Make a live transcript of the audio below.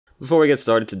Before we get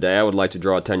started today, I would like to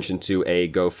draw attention to a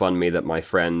GoFundMe that my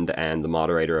friend and the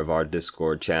moderator of our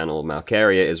Discord channel,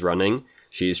 Malcaria, is running.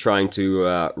 She's trying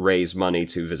to raise money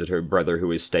to visit her brother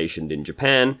who is stationed in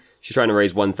Japan. She's trying to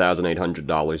raise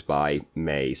 $1,800 by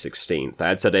May 16th. I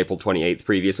had said April 28th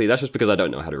previously. That's just because I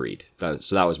don't know how to read.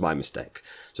 So that was my mistake.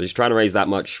 So she's trying to raise that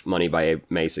much money by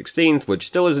May 16th, which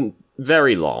still isn't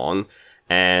very long.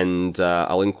 And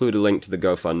I'll include a link to the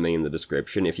GoFundMe in the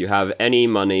description. If you have any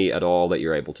money at all that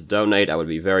you're able to donate, I would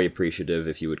be very appreciative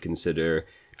if you would consider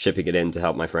chipping it in to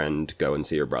help my friend go and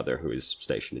see her brother who is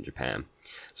stationed in Japan.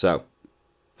 So,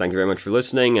 thank you very much for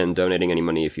listening and donating any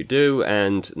money if you do,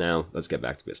 and now let's get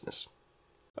back to business.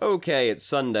 Okay, it's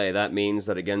Sunday. That means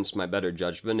that against my better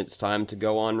judgment, it's time to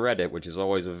go on Reddit, which is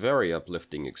always a very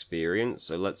uplifting experience,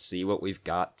 so let's see what we've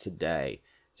got today.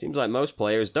 Seems like most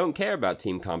players don't care about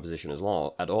team composition at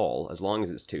all, as long as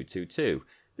it's 2-2-2.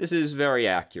 This is very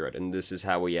accurate, and this is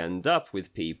how we end up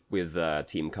with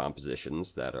team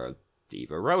compositions that are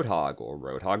D.Va Roadhog or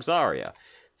Roadhog Zarya.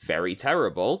 Very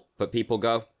terrible, but people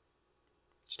go,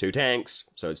 it's 2 tanks,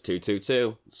 so it's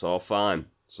 2-2-2. It's all fine.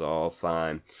 It's all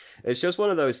fine. It's just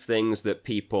one of those things that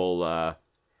people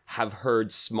have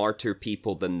heard smarter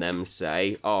people than them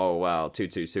say, oh, well,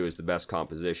 2-2-2 is the best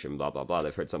composition, blah, blah, blah.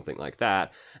 They've heard something like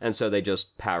that, and so they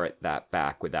just parrot that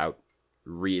back without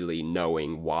really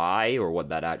knowing why or what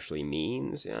that actually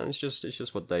means. Yeah, it's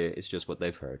just what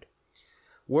they've heard.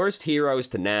 Worst heroes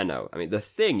to nano. I mean, the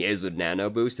thing is with nano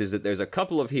boost is that there's a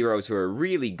couple of heroes who are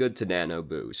really good to nano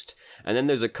boost, and then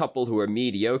there's a couple who are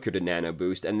mediocre to nano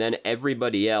boost, and then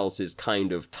everybody else is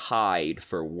kind of tied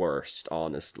for worst,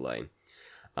 honestly.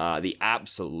 The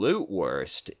absolute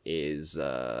worst is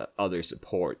other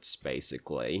supports,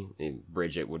 basically.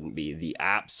 Bridget wouldn't be the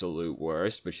absolute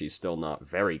worst, but she's still not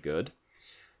very good.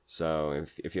 So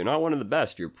if you're not one of the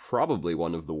best, you're probably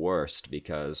one of the worst,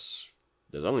 because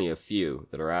there's only a few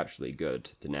that are actually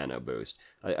good to nano boost.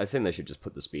 I think they should just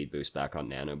put the speed boost back on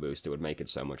nano boost. It would make it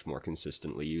so much more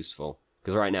consistently useful.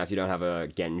 Because right now, if you don't have a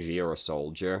Genji or a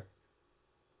Soldier,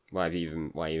 why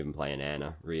even play an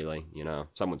Ana, really? You know,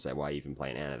 some would say, why even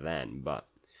play an Ana then? But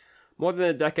more than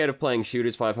a decade of playing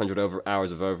shooters, 500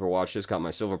 hours of Overwatch, just got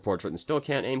my silver portrait and still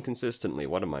can't aim consistently.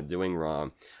 What am I doing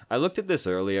wrong? I looked at this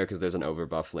earlier because there's an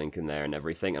overbuff link in there and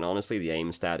everything, and honestly, the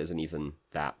aim stat isn't even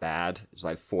that bad. It's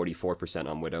like 44%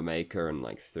 on Widowmaker and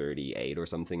like 38 or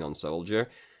something on Soldier.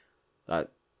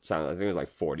 That sounded, I think it was like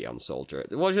 40 on Soldier.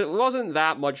 It wasn't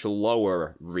that much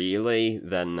lower, really,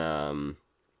 than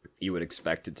you would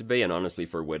expect it to be, and honestly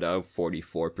for Widow,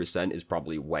 44% is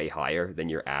probably way higher than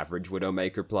your average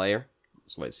Widowmaker player.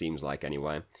 That's what it seems like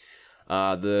anyway.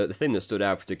 The thing that stood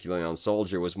out particularly on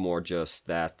Soldier was more just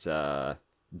that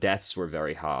deaths were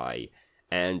very high,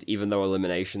 and even though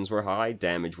eliminations were high,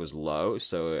 damage was low,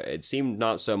 so it seemed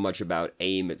not so much about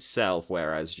aim itself,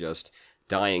 whereas just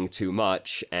dying too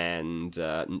much and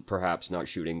perhaps not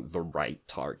shooting the right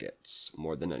targets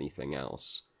more than anything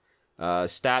else.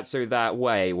 Stats are that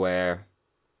way, where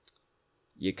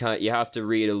you have to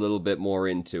read a little bit more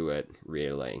into it,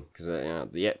 really, because you know,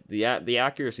 the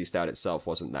accuracy stat itself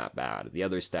wasn't that bad. The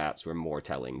other stats were more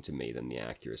telling to me than the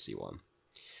accuracy one.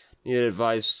 Needed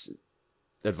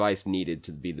advice needed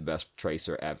to be the best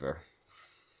tracer ever.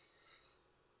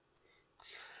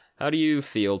 How do you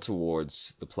feel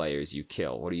towards the players you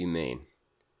kill? What do you mean?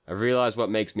 I've realized what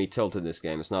makes me tilt in this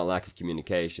game. It's not lack of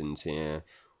communications here,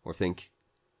 or think.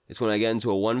 It's when I get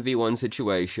into a 1v1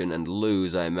 situation and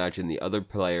lose, I imagine the other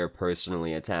player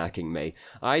personally attacking me.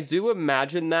 I do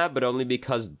imagine that, but only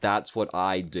because that's what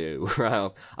I do.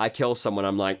 I kill someone,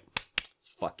 I'm like,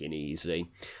 fucking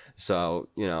easy. So,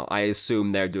 you know, I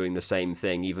assume they're doing the same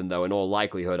thing, even though in all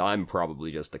likelihood I'm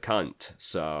probably just a cunt.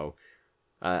 So,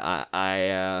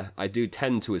 I do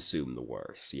tend to assume the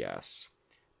worst, yes.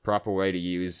 Proper way to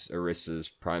use Orissa's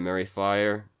primary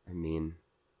fire? I mean,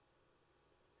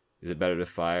 is it better to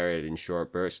fire it in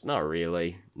short bursts? Not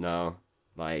really, no.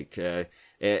 Like,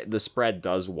 the spread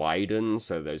does widen,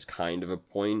 so there's kind of a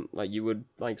point, like, you would,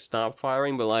 like, stop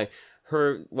firing, but, like,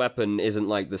 her weapon isn't,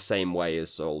 like, the same way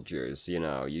as Soldiers, you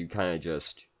know? You kind of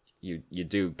just, you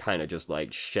do kind of just,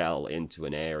 like, shell into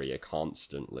an area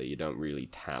constantly. You don't really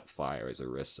tap fire as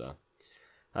Orisa.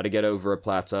 How to get over a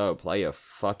plateau? Play a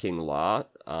fucking lot.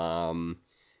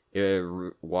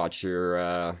 Watch your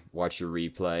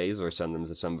replays or send them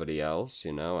to somebody else,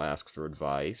 you know, ask for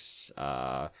advice,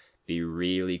 be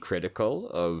really critical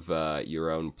of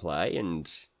your own play and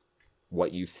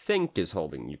what you think is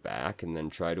holding you back, and then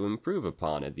try to improve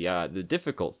upon it. The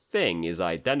difficult thing is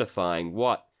identifying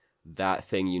what that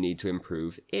thing you need to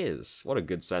improve is. What a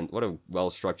good what a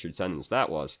well-structured sentence that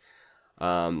was.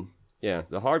 Yeah,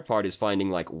 the hard part is finding,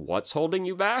 like, what's holding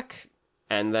you back.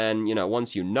 And then, you know,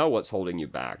 once you know what's holding you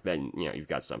back, then, you know, you've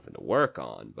got something to work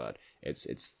on. But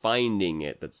it's finding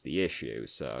it that's the issue.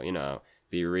 So, you know,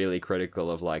 be really critical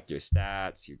of, like, your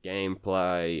stats, your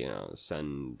gameplay, you know,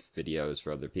 send videos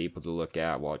for other people to look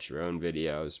at, watch your own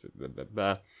videos, blah, blah,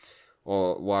 blah.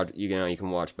 Or, what, you know, you can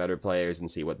watch better players and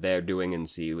see what they're doing and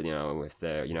see, you know, if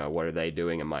they're, you know, what are they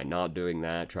doing? Am I not doing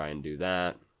that? Try and do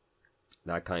that.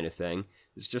 That kind of thing.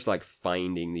 It's just like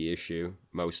finding the issue,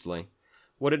 mostly.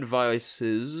 What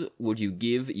advices would you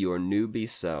give your newbie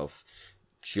self?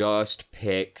 Just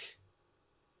pick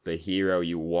the hero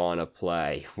you want to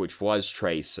play, which was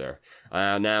Tracer.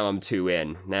 Now I'm too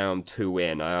in. I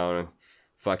don't know.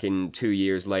 Fucking 2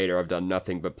 years later, I've done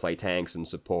nothing but play tanks and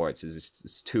supports.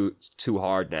 It's too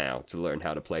hard now to learn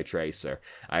how to play Tracer.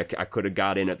 I could have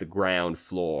got in at the ground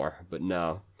floor, but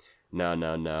no. I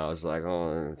was like,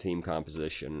 oh, team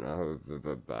composition.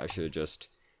 I should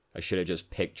have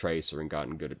just picked Tracer and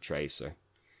gotten good at Tracer.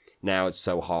 Now it's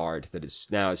so hard that it's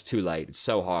too late. It's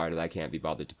so hard that I can't be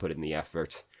bothered to put in the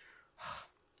effort.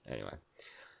 Anyway.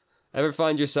 Ever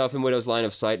find yourself in Widow's line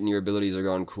of sight and your abilities are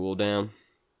on cooldown?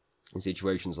 In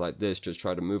situations like this, just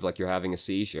try to move like you're having a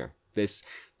seizure.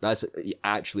 That's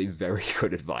actually very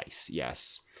good advice,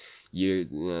 yes. You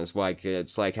know,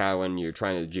 it's like how when you're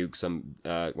trying to juke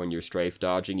when you're strafe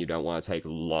dodging, you don't want to take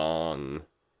long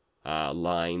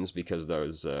lines because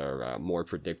those are more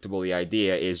predictable. The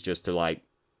idea is just to, like,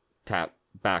 tap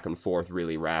back and forth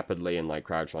really rapidly and, like,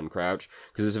 crouch on crouch,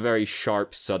 because it's a very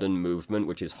sharp, sudden movement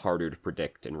which is harder to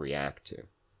predict and react to.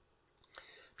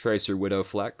 Tracer Widow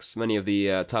Flex. Many of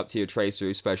the top-tier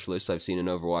Tracer specialists I've seen in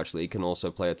Overwatch League can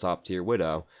also play a top-tier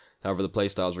Widow. However, the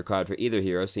playstyles required for either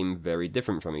hero seem very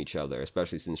different from each other,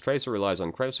 especially since Tracer relies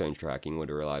on close-range tracking,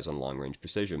 Widow relies on long-range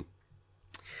precision.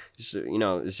 You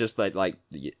know, it's just that, like,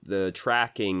 the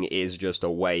tracking is just a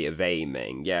way of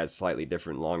aiming. Yeah, it's slightly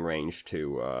different long-range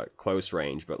to close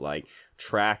range, but, like,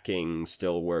 tracking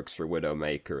still works for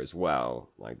Widowmaker as well.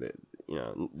 Like, you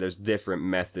know, there's different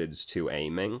methods to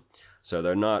aiming, so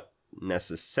they're not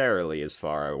necessarily as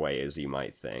far away as you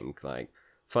might think. Like,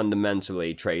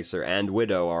 fundamentally, Tracer and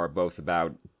Widow are both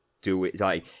about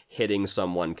hitting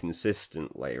someone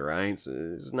consistently, right?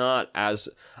 So it's not as...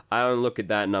 I don't look at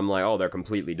that and I'm like, oh, they're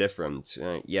completely different.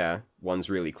 Yeah, one's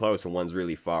really close and one's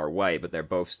really far away, but they're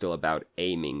both still about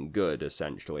aiming good,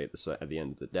 essentially, at the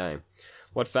end of the day.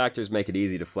 What factors make it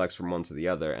easy to flex from one to the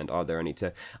other, and are there any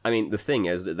I mean, the thing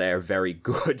is that they are very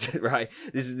good, right?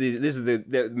 This is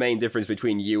the main difference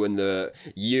between you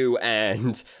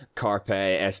and Carpe,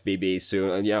 SBB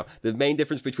soon. You know, the main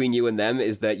difference between you and them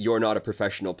is that you're not a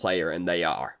professional player and they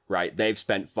are, right? They've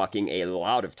spent fucking a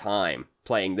lot of time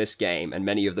playing this game, and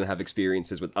many of them have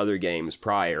experiences with other games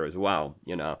prior as well,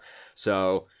 you know?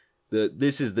 So...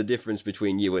 This is the difference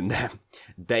between you and them.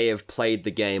 They have played the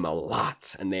game a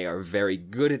lot, and they are very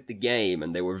good at the game,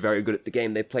 and they were very good at the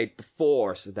game they played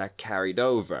before, so that carried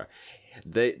over.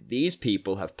 These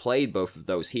people have played both of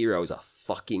those heroes a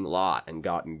fucking lot and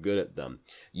gotten good at them.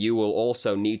 You will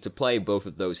also need to play both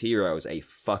of those heroes a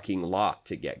fucking lot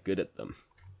to get good at them.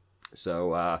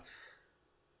 So,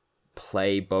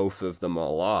 play both of them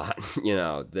a lot. You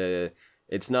know,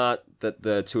 it's not that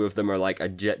the two of them are, like,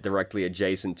 directly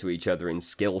adjacent to each other in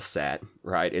skill set,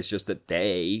 right? It's just that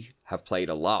they have played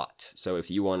a lot. So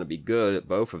if you want to be good at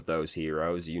both of those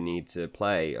heroes, you need to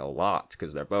play a lot,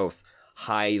 because they're both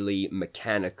highly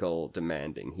mechanical,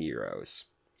 demanding heroes.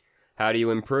 How do you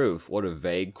improve? What a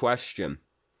vague question.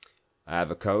 I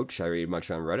have a coach, I read much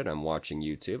on Reddit, I'm watching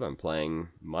YouTube, I'm playing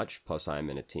much, plus I'm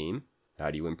in a team. How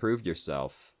do you improve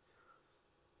yourself?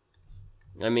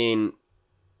 I mean...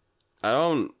 I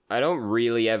don't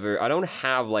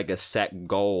have, like, a set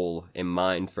goal in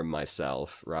mind for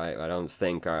myself, right? I don't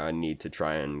think I need to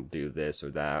try and do this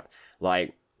or that.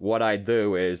 Like, what I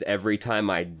do is every time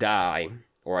I die,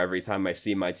 or every time I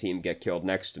see my team get killed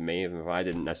next to me, even if I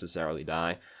didn't necessarily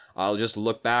die, I'll just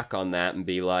look back on that and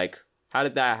be like, how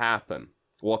did that happen?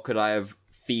 What could I have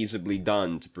feasibly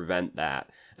done to prevent that?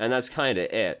 And that's kind of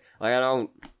it. Like, I don't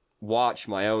watch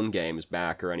my own games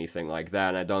back or anything like that,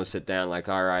 and I don't sit down like,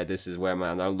 alright, this is where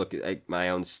I don't look at my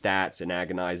own stats in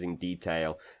agonizing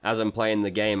detail. As I'm playing the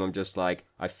game, I'm just like,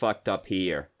 I fucked up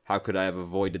here. How could I have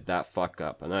avoided that fuck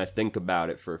up? And then I think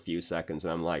about it for a few seconds,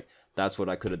 and I'm like, that's what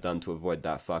I could have done to avoid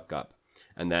that fuck up.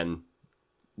 And then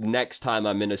next time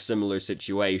I'm in a similar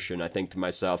situation, I think to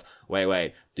myself,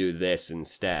 wait, do this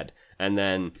instead. And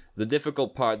then the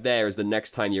difficult part there is the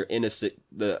next time you're in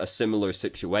a similar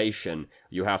situation,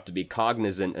 you have to be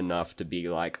cognizant enough to be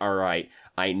like, all right,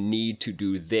 I need to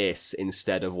do this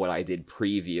instead of what I did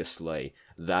previously.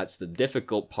 That's the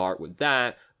difficult part with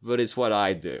that, but it's what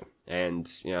I do. And,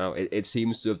 you know, it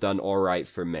seems to have done alright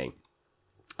for me.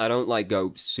 I don't, like,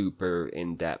 go super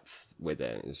in-depth with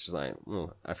it. It's just like,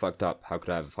 oh, I fucked up. How could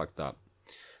I have fucked up?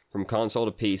 From console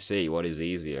to PC, what is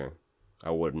easier?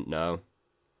 I wouldn't know.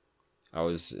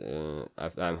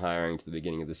 I'm hiring to the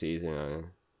beginning of the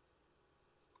season.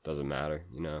 Doesn't matter,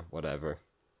 you know, whatever.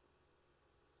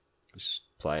 Just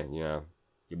play, you know,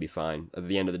 you'll be fine. At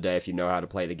the end of the day, if you know how to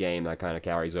play the game, that kind of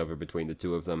carries over between the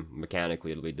two of them.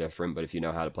 Mechanically, it'll be different, but if you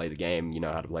know how to play the game, you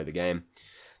know how to play the game.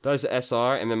 Does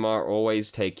SR, MMR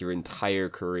always take your entire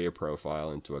career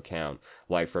profile into account,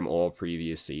 like from all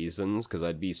previous seasons? Because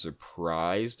I'd be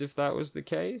surprised if that was the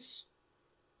case.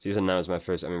 Season 9 was my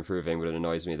first. I'm improving, but it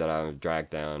annoys me that I was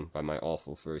dragged down by my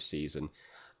awful first season.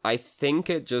 I don't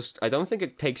think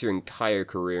it takes your entire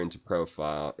career into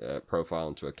profile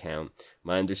into account.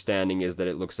 My understanding is that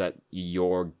it looks at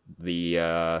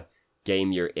the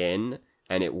game you're in,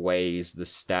 and it weighs the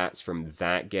stats from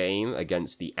that game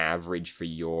against the average for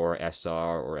your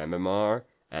SR or MMR,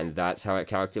 and that's how it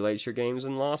calculates your gains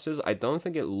and losses. I don't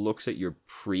think it looks at your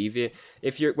previous...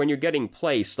 When you're getting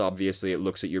placed, obviously, it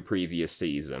looks at your previous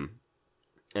season.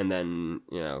 And then,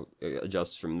 you know, it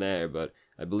adjusts from there, but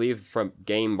I believe from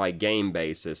game-by-game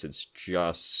basis, it's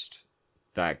just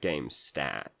that game's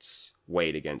stats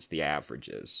weighed against the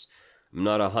averages. I'm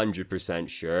not 100%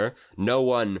 sure. No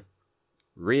one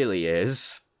really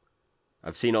is.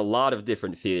 I've seen a lot of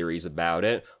different theories about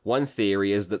it. One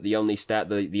theory is that the only stat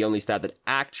that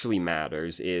actually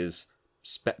matters is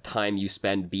time you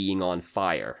spend being on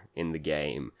fire in the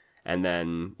game. And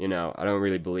then, you know, I don't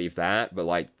really believe that, but,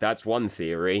 like, that's one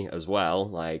theory as well.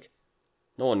 Like,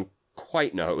 no one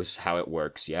quite knows how it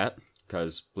works yet,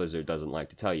 because Blizzard doesn't like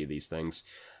to tell you these things.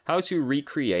 How to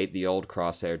recreate the old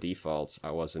crosshair defaults.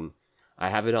 I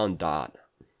have it on dot.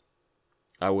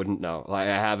 I wouldn't know. Like,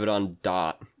 I have it on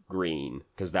dot green,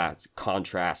 because that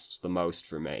contrasts the most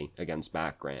for me against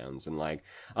backgrounds. And, like,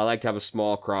 I like to have a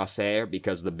small crosshair,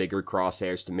 because the bigger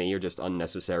crosshairs to me are just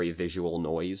unnecessary visual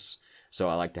noise. So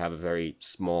I like to have a very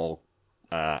small,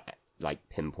 like,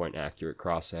 pinpoint accurate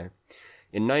crosshair.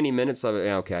 In 90 minutes of it,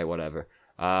 okay, whatever.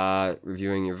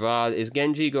 Reviewing your VoD. Is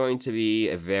Genji going to be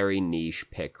a very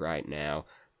niche pick right now?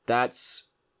 That's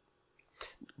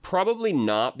probably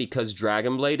not, because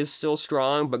Dragon Blade is still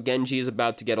strong, but Genji is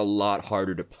about to get a lot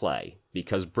harder to play.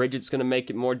 Because Bridget's going to make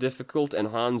it more difficult, and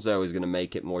Hanzo is going to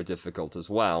make it more difficult as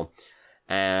well.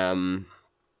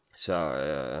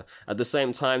 So, at the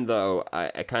same time, though,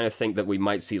 I kind of think that we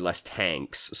might see less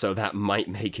tanks, so that might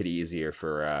make it easier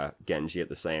for Genji at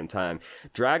the same time.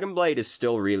 Dragon Blade is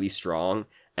still really strong,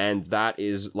 and that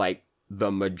is, like,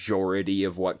 the majority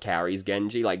of what carries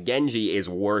Genji. Like, Genji is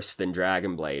worse than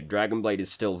Dragon Blade. Dragon Blade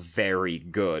is still very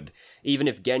good. Even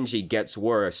if Genji gets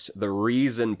worse, the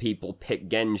reason people pick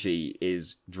Genji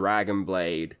is Dragon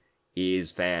Blade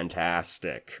is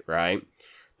fantastic, right?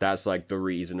 That's, like, the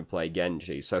reason to play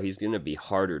Genji. So he's going to be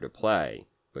harder to play.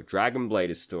 But Dragon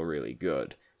Blade is still really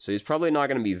good. So he's probably not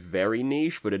going to be very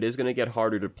niche, but it is going to get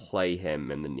harder to play him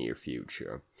in the near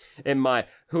future.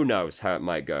 Who knows how it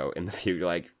might go in the future.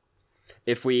 Like,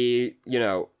 if we, you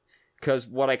know, because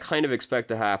what I kind of expect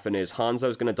to happen is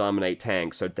Hanzo's going to dominate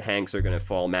tanks, so tanks are going to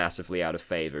fall massively out of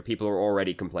favor. People are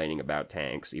already complaining about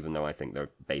tanks, even though I think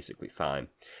they're basically fine.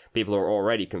 People are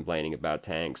already complaining about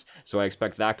tanks, so I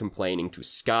expect that complaining to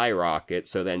skyrocket,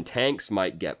 so then tanks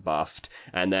might get buffed,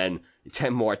 and then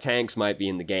 10 more tanks might be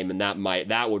in the game, and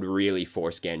that would really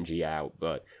force Genji out.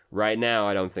 But right now,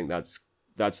 I don't think that's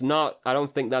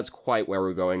quite where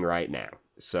we're going right now.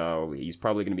 So he's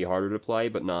probably going to be harder to play,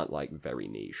 but not, like, very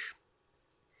niche.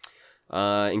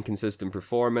 Inconsistent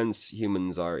performance.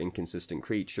 Humans are inconsistent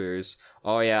creatures.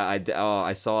 Oh yeah,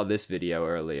 I saw this video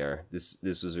earlier. This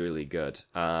was really good.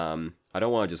 I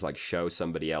don't want to just, like, show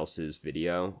somebody else's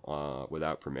video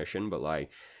without permission, but,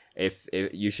 like, if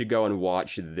you should go and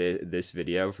watch this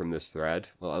video from this thread.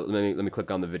 Well, let me click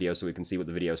on the video so we can see what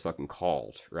the video is fucking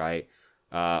called, right?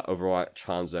 Overwatch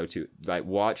Hanzo 2. Like,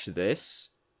 watch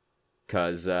this,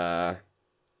 cause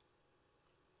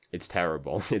it's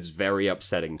terrible. It's very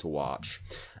upsetting to watch,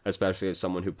 especially as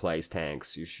someone who plays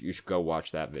tanks. You should go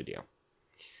watch that video.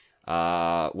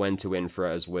 When to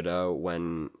infra as Widow,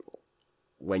 when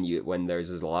there's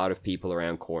a lot of people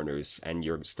around corners and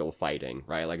you're still fighting,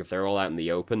 right? Like, if they're all out in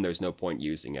the open, there's no point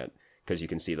using it, because you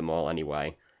can see them all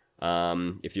anyway.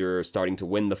 If you're starting to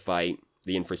win the fight,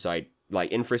 the infra sight,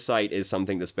 like, infra sight is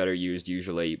something that's better used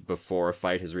usually before a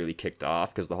fight has really kicked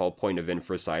off, because the whole point of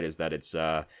infra sight is that it's,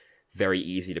 very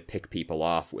easy to pick people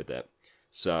off with it.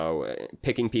 So,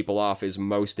 picking people off is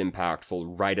most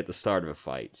impactful right at the start of a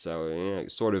fight. So,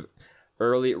 sort of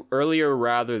earlier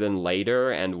rather than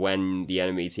later, and when the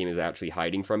enemy team is actually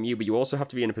hiding from you, but you also have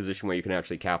to be in a position where you can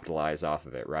actually capitalize off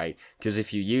of it, right? Because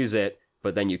if you use it,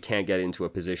 but then you can't get into a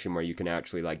position where you can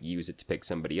actually, like, use it to pick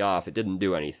somebody off, it didn't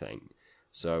do anything.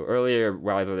 So earlier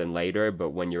rather than later, but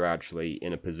when you're actually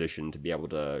in a position to be able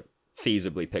to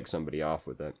feasibly pick somebody off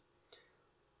with it.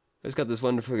 I just got this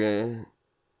wonderful... are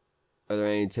there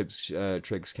any tips,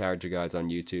 tricks, character guides on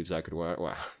YouTube so I could work?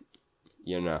 Wow.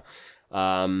 You know.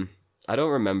 I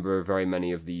don't remember very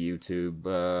many of the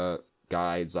YouTube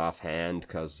guides offhand,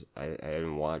 because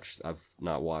I've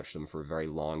not watched them for a very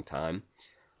long time.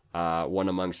 One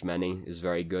Amongst Many is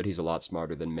very good. He's a lot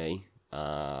smarter than me.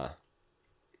 That's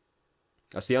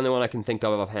the only one I can think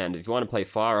of offhand. If you want to play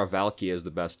Pharah, Valkia is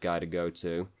the best guy to go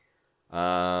to.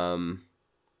 And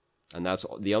that's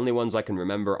the only ones I can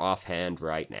remember offhand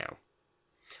right now.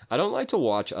 I don't like to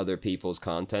watch other people's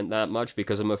content that much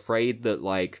because I'm afraid that,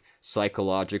 like,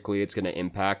 psychologically it's going to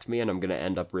impact me and I'm going to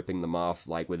end up ripping them off,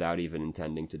 like, without even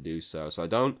intending to do so. So I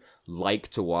don't like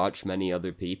to watch many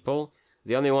other people.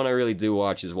 The only one I really do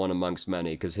watch is One Amongst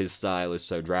Many, because his style is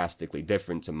so drastically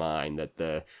different to mine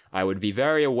that I would be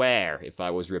very aware if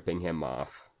I was ripping him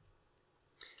off.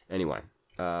 Anyway,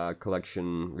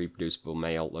 collection reproducible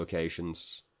mail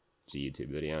locations. It's a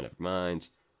YouTube video, never mind.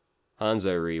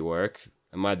 Hanzo rework.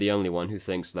 Am I the only one who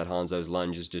thinks that Hanzo's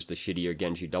lunge is just a shittier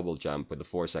Genji double jump with a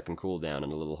 4-second cooldown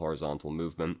and a little horizontal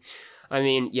movement? I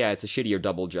mean, yeah, it's a shittier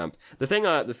double jump. The thing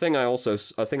I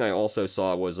also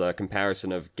saw was a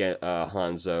comparison of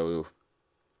Hanzo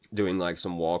doing, like,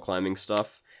 some wall climbing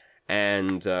stuff,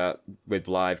 and with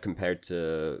live compared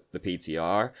to the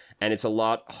PTR, and it's a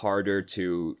lot harder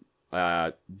to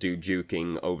do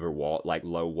juking over wall, like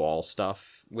low wall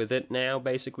stuff with it now.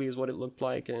 Basically, is what it looked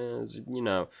like. You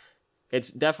know. It's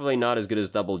definitely not as good as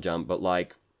double jump, but,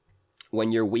 like,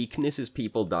 when your weakness is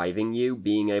people diving you,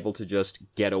 being able to just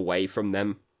get away from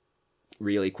them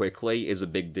really quickly is a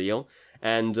big deal.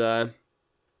 And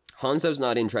Hanzo's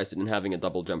not interested in having a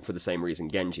double jump for the same reason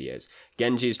Genji is.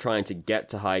 Genji's trying to get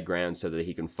to high ground so that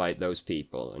he can fight those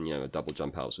people, and, you know, a double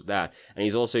jump helps with that. And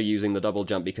he's also using the double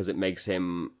jump because it makes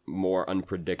him more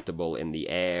unpredictable in the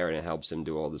air, and it helps him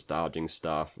do all this dodging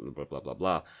stuff, blah, blah, blah,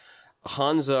 blah.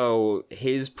 Hanzo,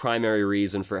 his primary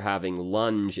reason for having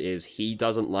lunge is he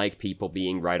doesn't like people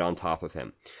being right on top of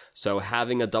him. So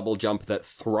having a double jump that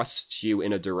thrusts you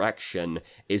in a direction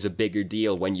is a bigger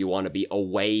deal when you want to be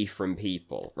away from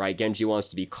people, right? Genji wants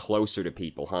to be closer to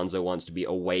people. Hanzo wants to be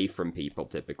away from people,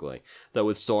 typically. Though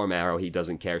with Storm Arrow, he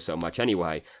doesn't care so much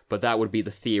anyway. But that would be the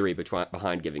theory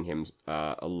behind giving him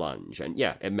a lunge. And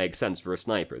yeah, it makes sense for a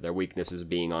sniper. Their weakness is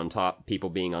being on top, people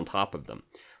being on top of them.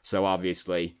 So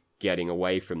obviously, getting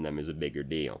away from them is a bigger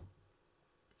deal.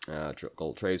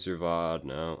 Gold Tracer VoD,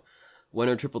 no. When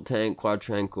are triple tank, quad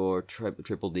tank, or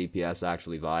triple DPS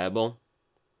actually viable?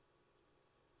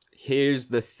 Here's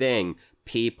the thing.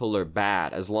 People are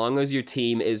bad. As long as your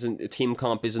team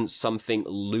comp isn't something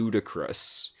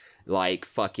ludicrous, like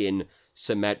fucking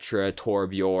Symmetra,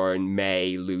 Torbjorn,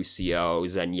 Mei, Lucio,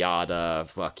 Zenyatta,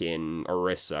 fucking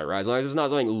Orisa, right? As long as it's not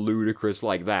something ludicrous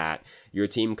like that, your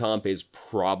team comp is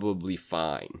probably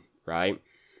fine, right?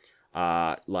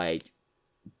 Like,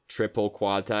 triple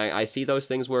quad tank, I see those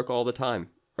things work all the time,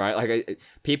 right? Like,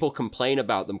 people complain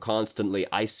about them constantly.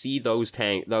 I see those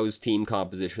team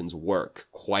compositions work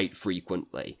quite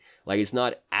frequently. Like, it's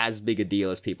not as big a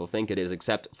deal as people think it is,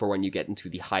 except for when you get into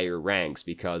the higher ranks,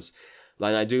 because,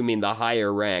 and I do mean the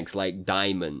higher ranks, like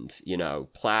Diamond, you know,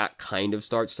 Plat kind of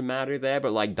starts to matter there,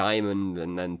 but like Diamond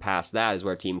and then past that is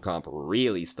where team comp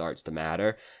really starts to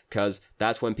matter, because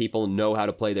that's when people know how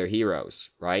to play their heroes,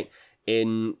 right?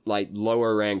 In, like,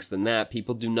 lower ranks than that,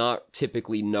 people do not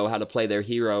typically know how to play their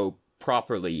hero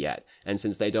properly yet. And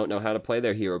since they don't know how to play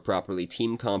their hero properly,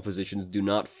 team compositions do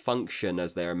not function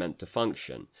as they are meant to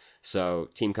function. So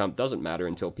team comp doesn't matter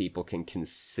until people can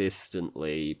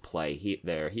consistently play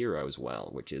their heroes well,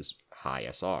 which is high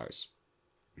SRs.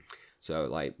 So,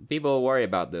 like, people worry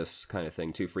about this kind of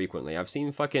thing too frequently. I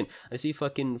see fucking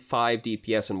 5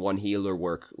 DPS and 1 healer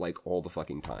work, like, all the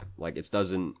fucking time. Like, it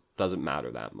doesn't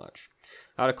matter that much.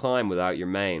 How to climb without your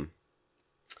main.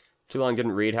 Too long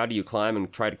didn't read. How do you climb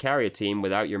and try to carry a team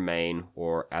without your main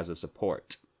or as a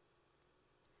support?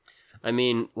 I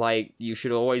mean, like, you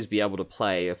should always be able to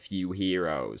play a few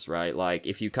heroes, right? Like,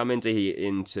 if you come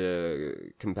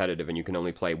into competitive and you can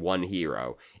only play one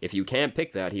hero, if you can't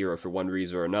pick that hero for one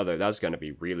reason or another, that's going to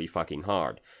be really fucking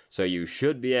hard. So you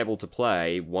should be able to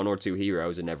play 1 or 2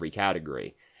 heroes in every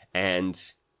category. And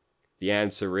The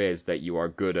answer is that you are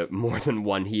good at more than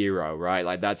one hero, right?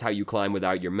 Like, that's how you climb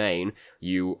without your main.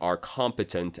 You are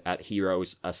competent at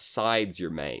heroes asides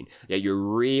your main. Yeah, you're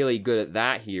really good at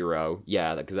that hero,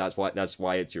 yeah, because that's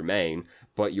why it's your main,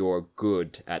 but you're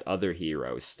good at other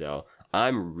heroes still.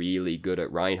 I'm really good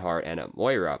at Reinhardt and at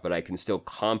Moira, but I can still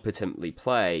competently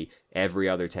play every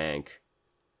other tank,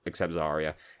 except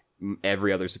Zarya,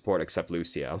 every other support except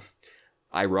Lucio.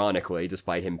 Ironically,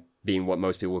 despite him being what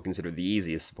most people would consider the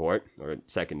easiest support, or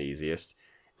second easiest,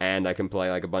 and I can play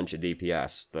like a bunch of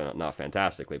DPS, not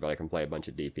fantastically, but I can play a bunch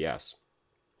of DPS.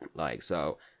 Like,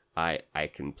 so, I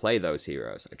can play those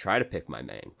heroes. I try to pick my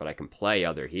main, but I can play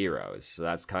other heroes, so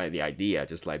that's kind of the idea,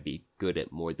 just like be good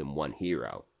at more than one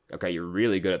hero. Okay, you're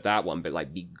really good at that one, but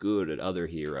like be good at other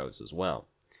heroes as well.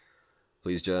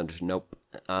 Please judge, nope.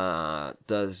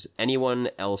 Does anyone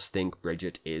else think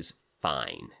Bridget is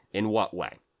fine? In what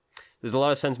way? There's a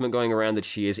lot of sentiment going around that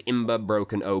she is imba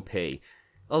broken OP.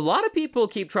 A lot of people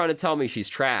keep trying to tell me she's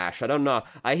trash. I don't know.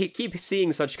 I keep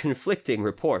seeing such conflicting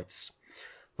reports.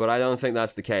 But I don't think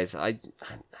that's the case. I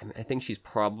think she's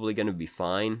probably going to be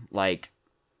fine. Like,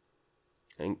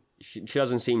 I think she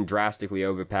doesn't seem drastically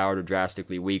overpowered or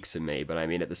drastically weak to me. But I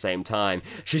mean, at the same time,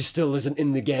 she still isn't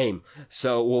in the game.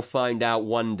 So we'll find out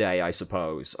one day, I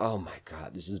suppose. Oh my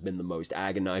god, this has been the most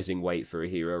agonizing wait for a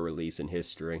hero release in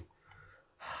history.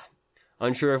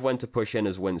 Unsure of when to push in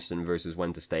as Winston versus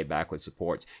when to stay back with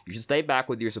supports. You should stay back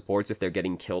with your supports if they're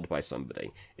getting killed by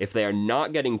somebody. If they are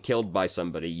not getting killed by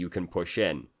somebody, you can push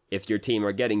in. If your team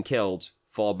are getting killed,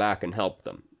 fall back and help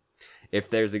them.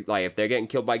 If there's if they're getting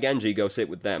killed by Genji, go sit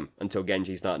with them until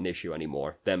Genji's not an issue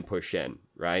anymore. Then push in,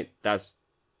 right? That's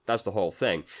the whole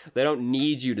thing. They don't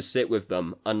need you to sit with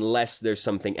them unless there's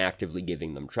something actively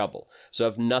giving them trouble. So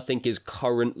if nothing is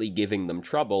currently giving them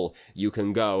trouble, you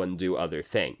can go and do other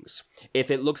things.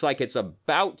 If it looks like it's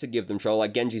about to give them trouble,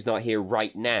 like Genji's not here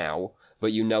right now,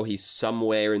 but you know he's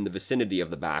somewhere in the vicinity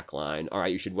of the backline,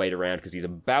 alright, you should wait around because he's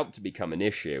about to become an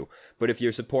issue. But if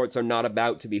your supports are not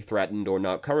about to be threatened or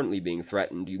not currently being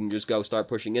threatened, you can just go start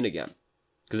pushing in again.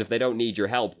 Because if they don't need your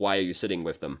help, why are you sitting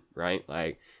with them, right?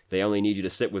 Like, they only need you to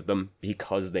sit with them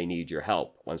because they need your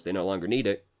help. Once they no longer need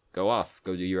it, go off.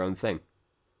 Go do your own thing.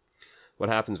 What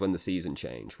happens when the season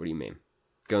change? What do you mean?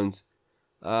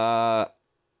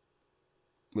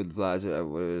 With Vlad, I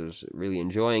was really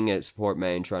enjoying it. Support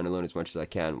main, trying to learn as much as I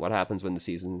can. What happens when the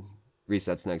season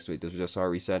resets next week? Does SR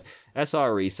reset?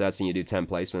 SR resets and you do 10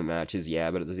 placement matches,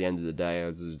 yeah, but at the end of the day,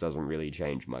 it doesn't really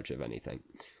change much of anything.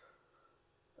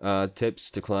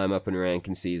 Tips to climb up in rank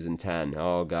in Season 10.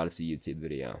 Oh god, it's a YouTube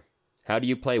video. How do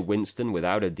you play Winston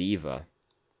without a diva?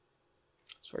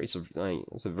 It's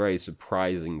a very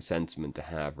surprising sentiment to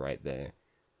have right there.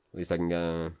 At least I can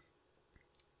go...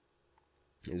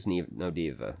 There's no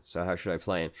diva, so how should I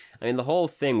play him? I mean, the whole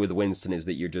thing with Winston is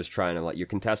that you're just trying to, you're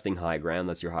contesting high ground.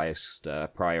 That's your highest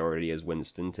priority as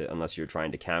Winston, unless you're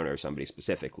trying to counter somebody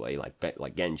specifically,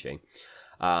 like Genji.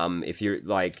 If you're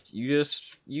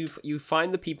you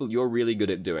find the people you're really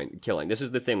good at killing. This is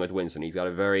the thing with Winston. He's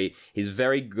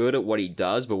very good at what he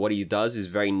does, but what he does is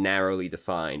very narrowly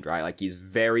defined, right? Like, he's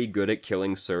very good at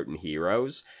killing certain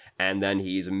heroes, and then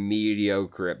he's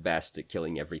mediocre at best at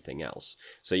killing everything else.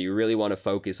 So you really want to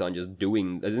focus on just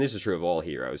doing, and this is true of all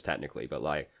heroes, technically, but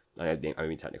I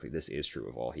mean, technically, this is true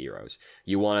of all heroes.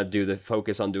 You want to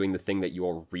focus on doing the thing that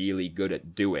you're really good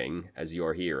at doing as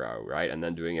your hero, right? And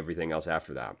then doing everything else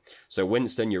after that. So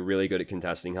Winston, you're really good at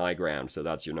contesting high ground, so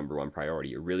that's your number one priority.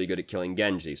 You're really good at killing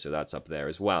Genji, so that's up there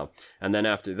as well. And then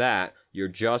after that, you're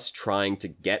just trying to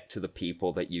get to the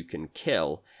people that you can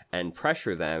kill and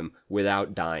pressure them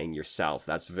without dying yourself.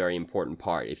 That's a very important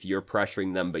part. If you're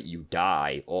pressuring them but you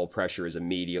die, all pressure is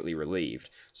immediately relieved.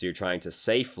 So you're trying to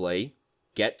safely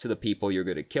get to the people you're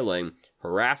good at killing,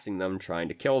 harassing them, trying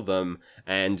to kill them,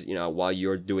 and, while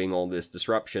you're doing all this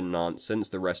disruption nonsense,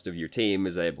 the rest of your team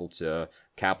is able to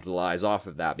capitalize off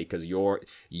of that, because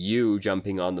you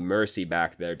jumping on the Mercy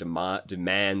back there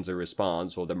demands a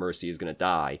response, or the Mercy is going to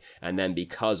die, and then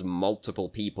because multiple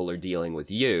people are dealing with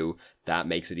you, that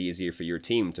makes it easier for your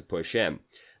team to push in.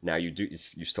 Now, you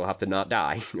still have to not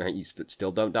die, right? You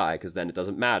still don't die, because then it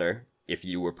doesn't matter if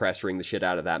you were pressuring the shit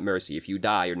out of that Mercy. If you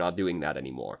die, you're not doing that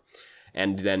anymore.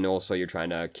 And then also you're trying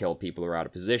to kill people who are out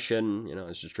of position.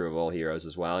 It's just true of all heroes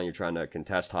as well. And you're trying to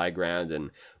contest high ground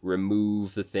and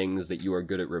remove the things that you are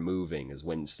good at removing as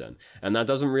Winston. And that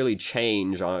doesn't really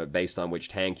change based on which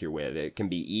tank you're with. It can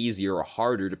be easier or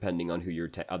harder depending on who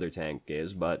your other tank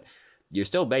is, but you're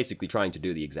still basically trying to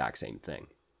do the exact same thing.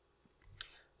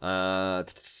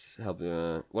 What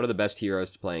are the best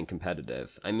heroes to play in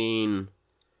competitive? I mean...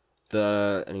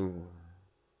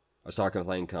 I start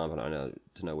playing comp, and I know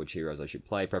to know which heroes I should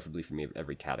play, preferably from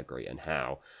every category and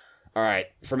how. Alright,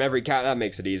 from every that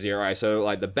makes it easier. Alright, so,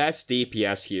 like, the best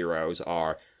DPS heroes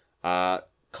are,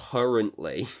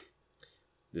 currently,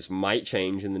 this might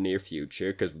change in the near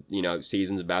future, because, you know,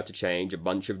 season's about to change, a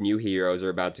bunch of new heroes are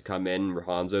about to come in,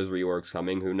 Hanzo's rework's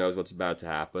coming, who knows what's about to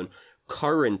happen.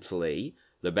 Currently,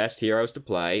 the best heroes to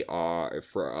play are,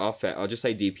 I'll just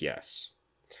say DPS.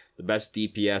 The best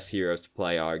DPS heroes to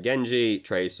play are Genji,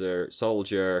 Tracer,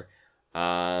 Soldier,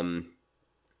 Junkrat.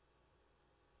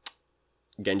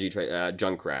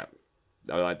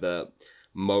 They're like the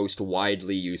most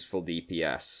widely useful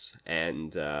DPS,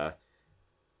 and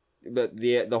but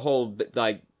the whole,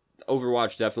 like,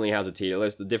 Overwatch definitely has a tier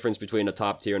list. The difference between a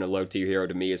top tier and a low tier hero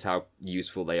to me is how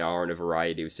useful they are in a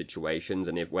variety of situations,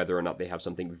 and whether or not they have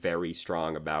something very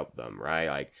strong about them, right?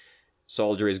 Like,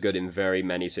 Soldier is good in very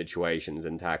many situations,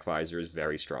 and Tac Visor is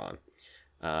very strong.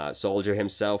 Soldier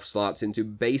himself slots into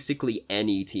basically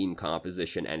any team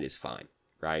composition and is fine,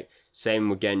 right? Same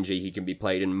with Genji, he can be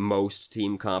played in most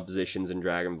team compositions, and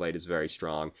Dragonblade is very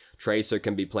strong. Tracer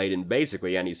can be played in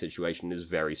basically any situation, is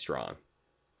very strong.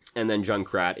 And then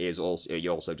Junkrat is also, he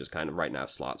also just kind of right now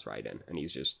slots right in, and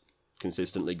he's just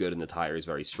consistently good, and the tire is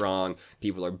very strong.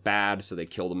 People are bad, so they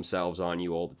kill themselves on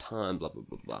you all the time, blah, blah,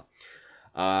 blah,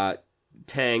 blah.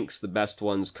 Tanks, the best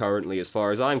ones currently, as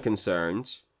far as I'm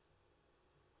concerned,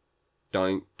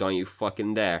 don't you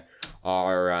fucking dare,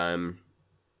 are,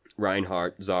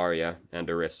 Reinhardt, Zarya, and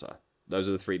Orisa. Those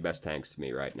are the three best tanks to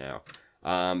me right now.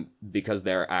 Because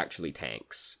they're actually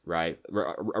tanks, right?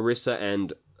 Orisa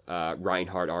and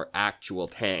Reinhardt are actual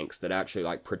tanks that actually,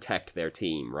 like, protect their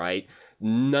team, right?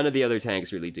 None of the other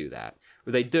tanks really do that.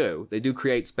 But they do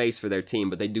create space for their team,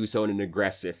 but they do so in an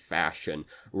aggressive fashion.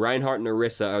 Reinhardt and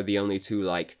Orisa are the only two,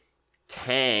 like,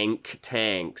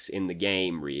 tanks in the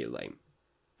game, really.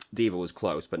 D.Va was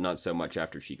close, but not so much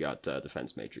after she got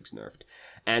Defense Matrix nerfed.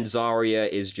 And Zarya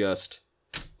is just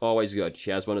always good. She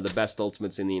has one of the best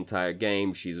ultimates in the entire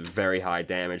game. She's a very high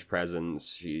damage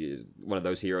presence. She's one of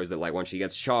those heroes that, like, once she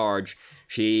gets charged,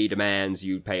 she demands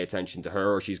you pay attention to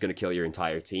her, or she's going to kill your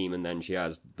entire team, and then she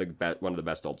has one of the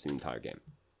best ults in the entire game.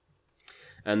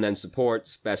 And then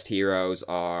supports, best heroes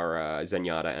are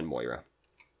Zenyatta and Moira.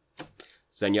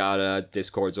 Zenyatta,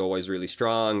 Discord's always really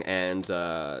strong, and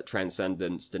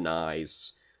Transcendence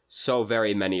denies so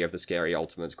very many of the scary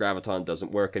ultimates. Graviton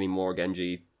doesn't work anymore,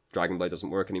 Genji, Dragonblade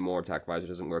doesn't work anymore, Tac Visor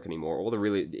doesn't work anymore, all the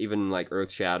really, even like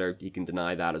Earth Shatter, he can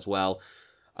deny that as well.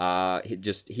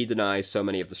 He denies so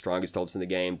many of the strongest ults in the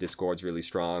game. Discord's really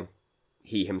strong.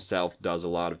 He himself does a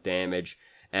lot of damage.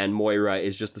 And Moira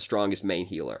is just the strongest main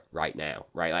healer right now,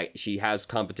 right? Like, she has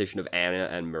competition of Ana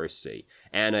and Mercy.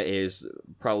 Ana is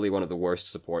probably one of the worst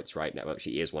supports right now. Well,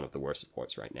 she is one of the worst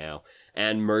supports right now.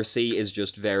 And Mercy is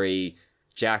just very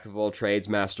jack of all trades,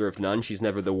 master of none. She's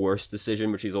never the worst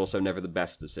decision, but she's also never the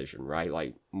best decision, right?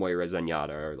 Like, Moira, Zenyatta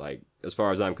are, like, as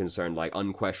far as I'm concerned, like,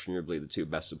 unquestionably the two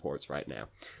best supports right now.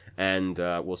 And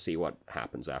we'll see what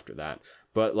happens after that.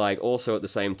 But, like, also at the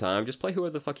same time, just play whoever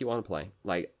the fuck you want to play.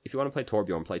 Like, if you want to play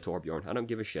Torbjorn, play Torbjorn. I don't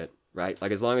give a shit, right?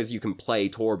 Like, as long as you can play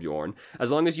Torbjorn,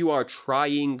 as long as you are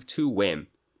trying to win,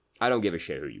 I don't give a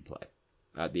shit who you play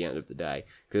at the end of the day.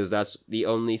 Because that's the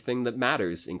only thing that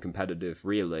matters in competitive,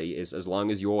 really, is as long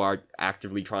as you are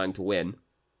actively trying to win,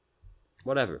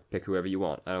 whatever, pick whoever you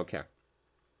want. I don't care.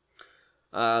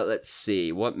 Let's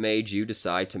see. What made you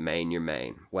decide to main your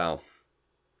main? Well,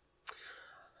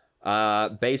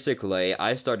 basically,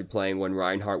 I started playing when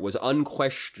Reinhardt was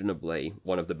unquestionably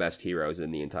one of the best heroes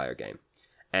in the entire game.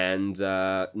 And,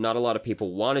 not a lot of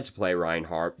people wanted to play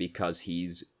Reinhardt because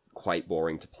he's quite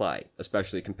boring to play,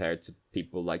 especially compared to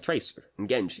people like Tracer, and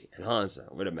Genji, and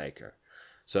Hanzo, Widowmaker.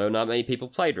 So not many people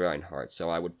played Reinhardt, so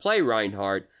I would play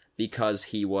Reinhardt because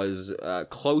he was,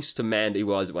 close to he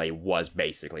was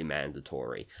basically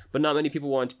mandatory. But not many people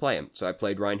wanted to play him, so I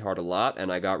played Reinhardt a lot,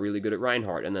 and I got really good at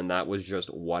Reinhardt, and then that was just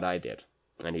what I did.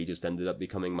 And he just ended up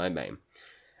becoming my main.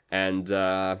 And,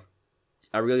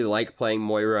 I really like playing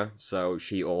Moira, so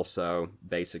she also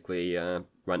basically,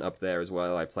 went up there as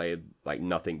well. I played, like,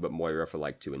 nothing but Moira for,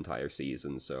 like, 2 entire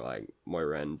seasons, so, like,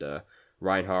 Moira and,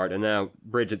 Reinhardt, and now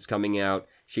Bridget's coming out.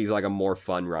 She's, like, a more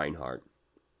fun Reinhardt.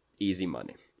 Easy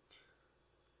money.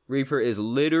 Reaper is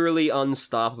literally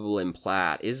unstoppable in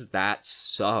Plat. Is that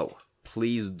so?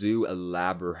 Please do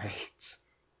elaborate.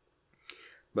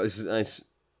 But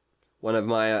one of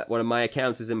my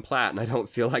accounts is in Plat, and I don't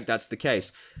feel like that's the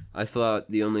case. I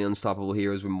thought the only unstoppable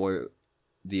heroes were Moira.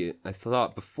 I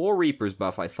thought before Reaper's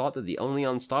buff, I thought that the only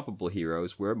unstoppable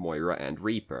heroes were Moira and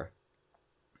Reaper.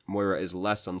 Moira is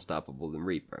less unstoppable than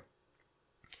Reaper.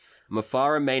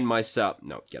 Mafara main myself.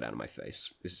 No, get out of my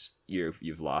face.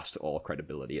 You've lost all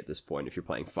credibility at this point if you're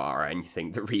playing Pharah and you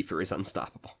think the Reaper is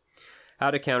unstoppable.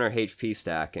 How to counter HP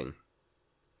stacking.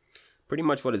 Pretty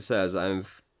much what it says.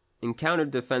 I've encountered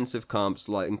defensive comps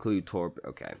like include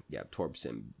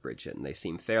Torbsim, Bridget, and they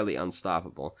seem fairly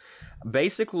unstoppable.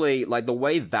 Basically, like, the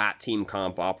way that team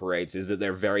comp operates is that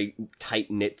they're very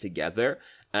tight-knit together,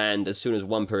 and as soon as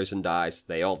one person dies,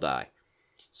 they all die.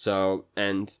 So,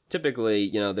 and typically,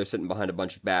 you know, they're sitting behind a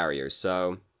bunch of barriers,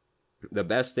 so the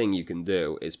best thing you can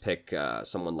do is pick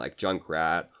someone like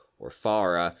Junkrat or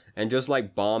Pharah, and just,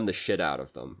 like, bomb the shit out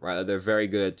of them, right? They're very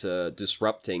good at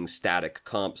disrupting static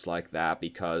comps like that,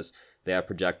 because they have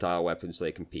projectile weapons, so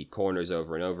they can peek corners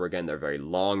over and over again. They're very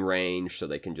long range, so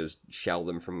they can just shell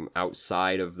them from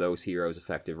outside of those heroes'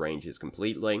 effective ranges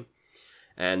completely.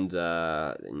 And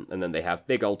then they have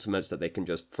big ultimates that they can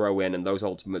just throw in, and those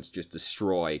ultimates just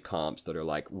destroy comps that are,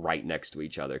 like, right next to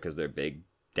each other, because they're big,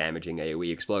 damaging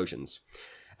AoE explosions.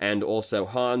 And also,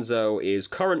 Hanzo is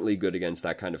currently good against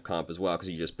that kind of comp as well, because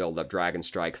you just build up Dragon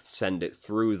Strike, send it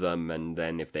through them, and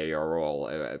then if they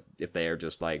are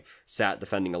just, like, sat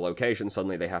defending a location,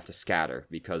 suddenly they have to scatter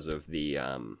because of the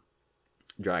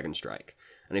Dragon Strike.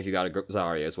 And if you got a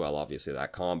Zarya as well, obviously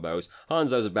that combos.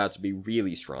 Hanzo's about to be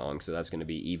really strong, so that's going to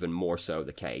be even more so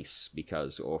the case,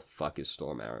 because, oh fuck, is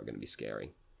Storm Arrow going to be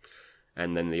scary.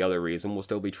 And then the other reason will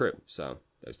still be true, so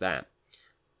there's that.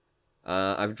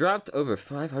 I've dropped over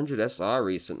 500 SR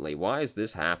recently. Why is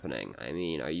this happening? I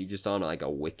mean, are you just on, like, a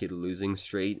wicked losing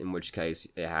streak? In which case,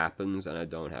 it happens, and I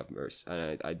don't have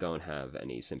mercy. I don't have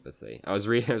any sympathy. I was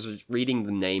reading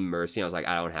the name Mercy, and I was like,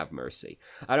 I don't have mercy.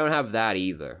 I don't have that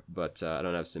either, but I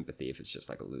don't have sympathy if it's just,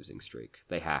 like, a losing streak.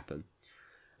 They happen.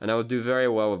 And I would do very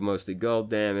well with mostly gold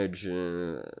damage.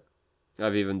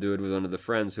 I've even do it with one of the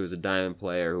friends who was a diamond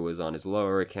player who was on his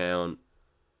lower account.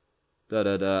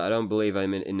 I don't believe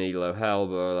I'm in Elo hell,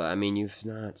 but, I mean, you've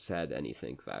not said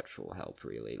anything for actual help,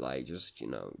 really. Like, just, you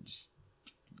know, just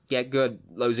get good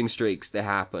losing streaks. They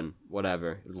happen.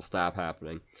 Whatever. It'll stop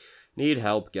happening. Need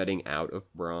help getting out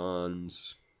of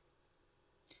bronze.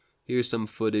 Here's some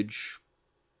footage.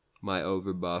 My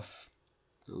overbuff.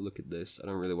 Look at this. I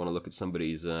don't really want to look at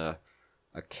somebody's,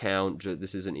 account.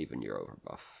 This isn't even your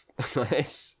overbuff.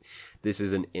 This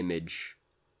is an image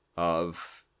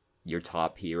of your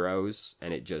top heroes,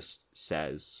 and it just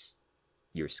says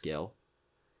your skill.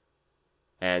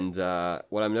 And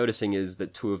what I'm noticing is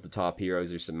that two of the top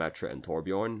heroes are Symmetra and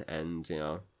Torbjorn, and, you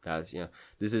know, that's, you know,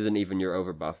 this isn't even your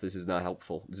overbuff. This is not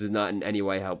helpful. This is not in any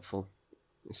way helpful.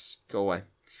 Just go away.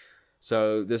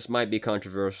 So this might be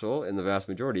controversial. In the vast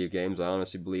majority of games, I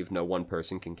honestly believe no one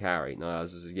person can carry. No,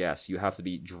 this is, yes, you have to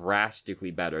be drastically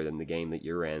better than the game that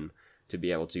you're in to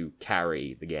be able to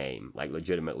carry the game, like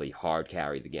legitimately hard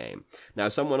carry the game. Now,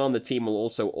 someone on the team will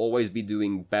also always be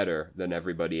doing better than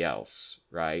everybody else,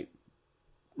 right?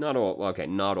 Not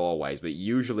always, but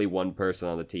usually one person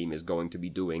on the team is going to be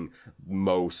doing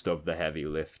most of the heavy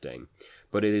lifting.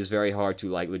 But it is very hard to,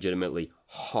 like, legitimately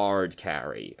hard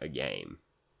carry a game.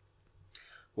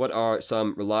 What are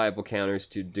some reliable counters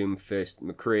to Doomfist,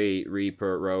 McCree,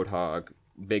 Reaper, Roadhog?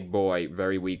 Big boy,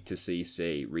 very weak to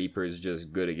CC. Reaper's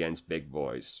just good against big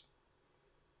boys.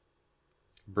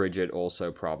 Bridget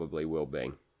also probably will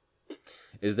be.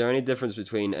 Is there any difference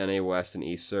between NA West and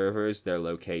East servers? Their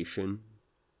location?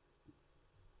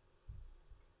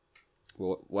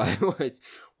 What?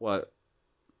 What?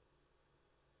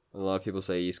 A lot of people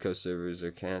say East Coast servers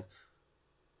are can't.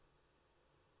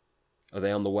 Are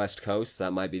they on the West Coast?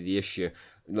 That might be the issue.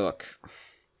 Look.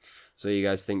 So you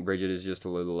guys think Bridget is just a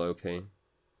little OP?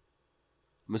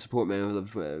 I'm a support member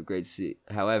of grade C.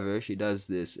 However, she does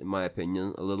this, in my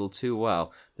opinion, a little too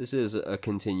well. This is a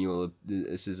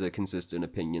consistent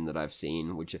opinion that I've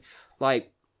seen, which,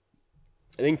 like,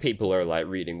 I think people are, like,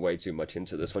 reading way too much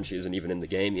into this when she isn't even in the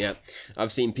game yet.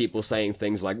 I've seen people saying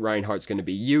things like Reinhardt's going to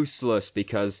be useless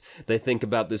because they think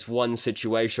about this one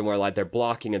situation where, like, they're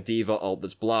blocking a D.Va ult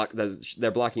that's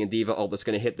they're blocking a D.Va ult that's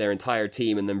going to hit their entire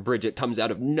team, and then Bridget comes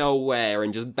out of nowhere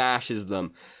and just bashes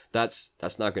them. That's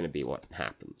not going to be what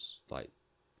happens. Like,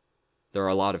 there are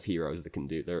a lot of heroes that can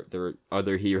do, there are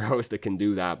other heroes that can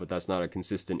do that, but that's not a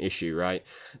consistent issue, right?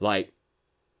 Like,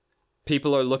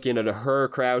 people are looking at her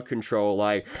crowd control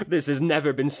like, this has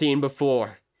never been seen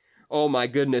before. Oh my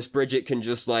goodness, Bridget can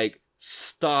just, like,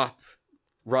 stop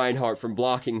Reinhardt from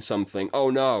blocking something. Oh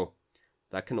no.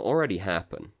 That can already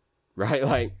happen, right?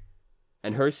 Like,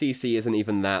 and her CC isn't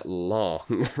even that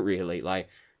long, really. Like,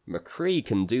 McCree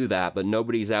can do that, but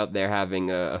nobody's out there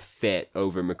having a fit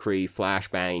over McCree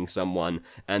flashbanging someone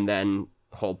and then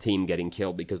whole team getting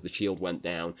killed because the shield went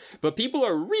down. But people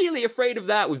are really afraid of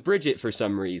that with Bridget for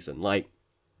some reason. Like,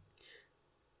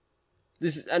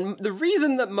 and the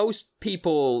reason that most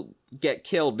people get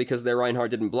killed because their Reinhardt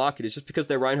didn't block it is just because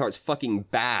their Reinhardt's fucking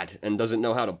bad and doesn't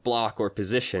know how to block or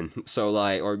position, so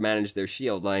like, or manage their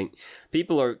shield. Like, this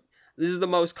is the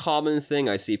most common thing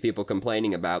I see people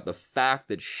complaining about, the fact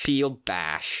that shield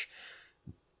bash,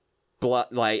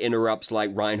 interrupts,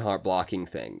 like, Reinhardt blocking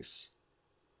things.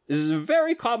 This is a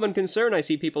very common concern I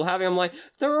see people having. I'm like,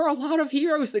 there are a lot of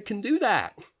heroes that can do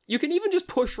that. You can even just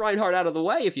push Reinhardt out of the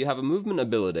way if you have a movement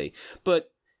ability.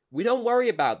 But we don't worry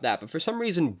about that. But for some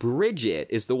reason, Bridget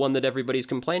is the one that everybody's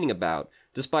complaining about,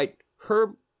 despite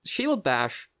her shield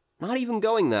bash not even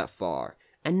going that far,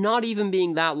 and not even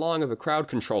being that long of a crowd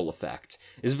control effect.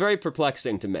 Is very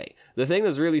perplexing to me. The thing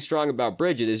that's really strong about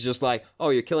Bridget is just like, oh,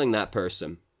 you're killing that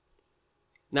person.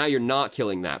 Now you're not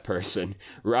killing that person,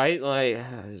 right? Like,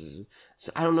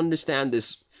 I don't understand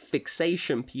this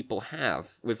fixation people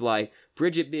have with, like,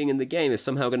 Bridget being in the game is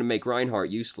somehow going to make Reinhardt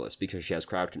useless because she has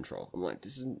crowd control. I'm like,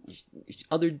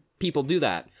 other people do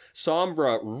that.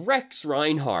 Sombra wrecks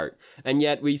Reinhardt, and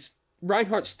yet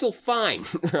Reinhardt's still fine,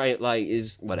 right? Like,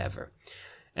 is whatever.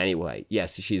 Anyway,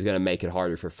 yes, she's going to make it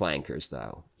harder for flankers,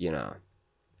 though, you know.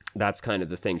 That's kind of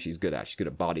the thing she's good at. She's good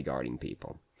at bodyguarding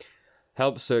people.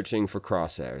 Help searching for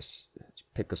crosshairs.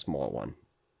 Pick a small one.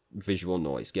 Visual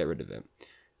noise. Get rid of it.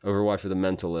 Overwatch with a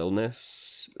mental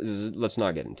illness. Let's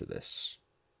not get into this.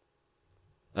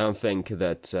 I don't think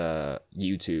that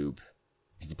YouTube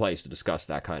is the place to discuss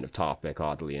that kind of topic,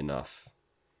 oddly enough.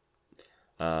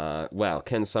 Well,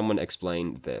 can someone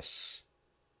explain this?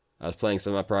 I was playing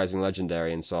some Uprising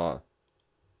Legendary and saw...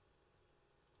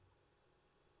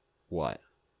 What?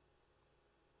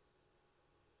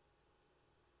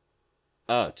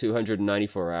 Oh,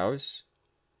 294 hours?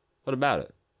 What about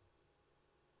it?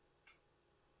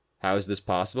 How is this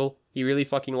possible? He really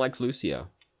fucking likes Lucio.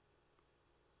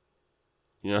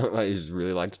 You know, he just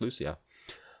really likes Lucio.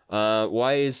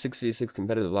 Why is 6v6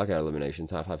 competitive lockout elimination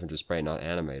top 500 spray not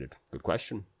animated? Good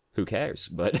question. Who cares?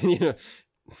 But, you know,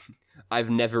 I've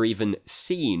never even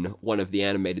seen one of the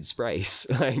animated sprays.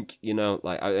 Like, you know,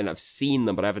 like, and I've seen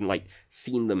them, but I haven't, like,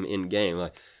 seen them in game.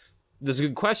 Like, that's a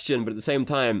good question, but at the same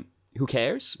time, who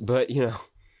cares? But, you know,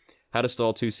 how to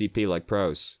stall 2CP like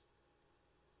pros.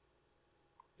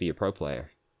 Be a pro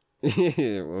player.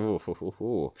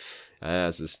 Ooh.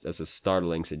 That's a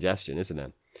startling suggestion, isn't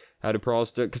it? How do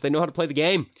pros do? Because they know how to play the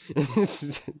game.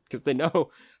 Because they know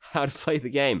how to play the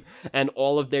game. And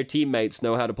all of their teammates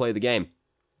know how to play the game.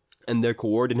 And they're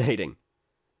coordinating.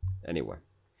 Anyway.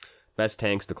 Best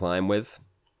tanks to climb with.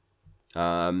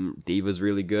 Diva's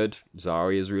really good.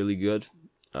 Zarya's really good.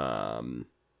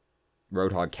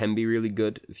 Roadhog can be really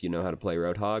good if you know how to play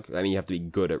Roadhog. I mean, you have to be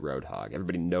good at Roadhog.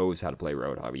 Everybody knows how to play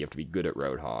Roadhog, but you have to be good at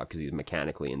Roadhog because he's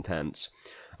mechanically intense.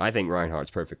 I think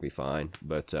Reinhardt's perfectly fine,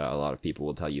 but a lot of people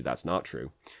will tell you that's not true.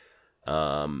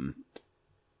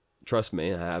 Trust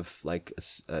me, I have like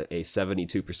a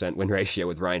 72% win ratio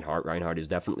with Reinhardt. Reinhardt is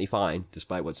definitely fine,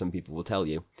 despite what some people will tell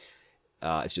you.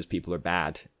 It's just people are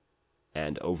bad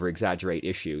and over-exaggerate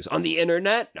issues. On the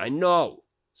internet, I know!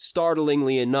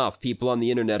 Startlingly enough, people on the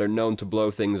internet are known to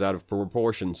blow things out of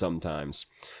proportion sometimes.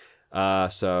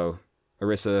 So,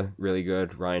 Orisa, really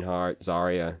good. Reinhardt,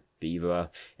 Zarya, Diva,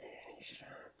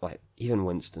 like, even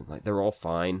Winston, like, they're all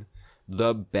fine.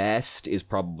 The best is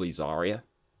probably Zarya,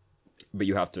 but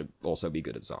you have to also be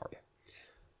good at Zarya.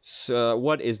 So,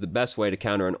 what is the best way to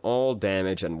counter an all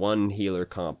damage and one healer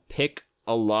comp? Pick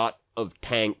a lot of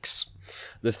tanks.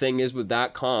 The thing is with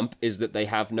that comp is that they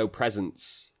have no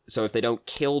presence. So if they don't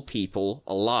kill people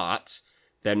a lot,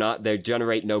 they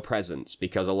generate no presence,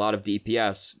 because a lot of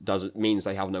DPS means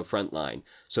they have no front line.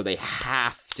 So they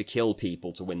have to kill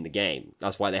people to win the game.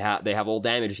 That's why they have all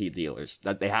damage dealers.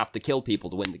 That they have to kill people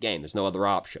to win the game. There's no other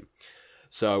option.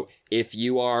 So if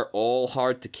you are all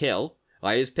hard to kill,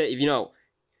 I just pick,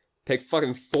 pick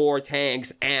fucking 4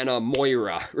 tanks and a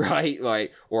Moira, right?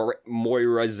 Like, or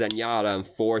Moira, Zenyatta, and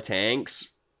 4 tanks,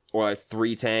 or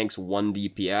 3 tanks, 1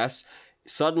 DPS.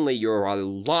 Suddenly you're a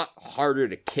lot harder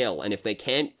to kill, and if they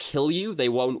can't kill you, they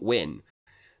won't win.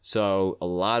 So, a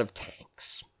lot of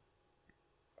tanks.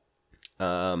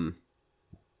 A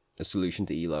solution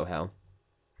to elo, Hal.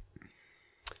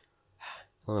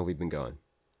 How long have we been going?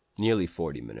 Nearly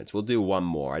 40 minutes. We'll do one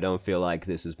more. I don't feel like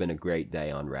this has been a great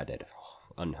day on Reddit.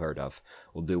 Unheard of.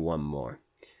 We'll do one more.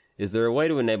 Is there a way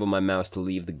to enable my mouse to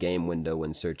leave the game window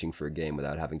when searching for a game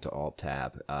without having to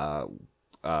Alt-Tab?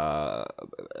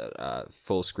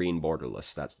 Full screen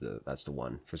borderless. That's the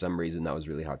one. For some reason, that was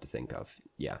really hard to think of.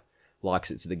 Yeah.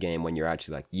 locks it to the game when you're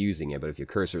actually like using it, but if your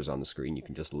cursor's on the screen, you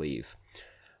can just leave.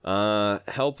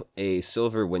 Help a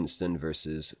silver Winston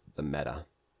versus the meta.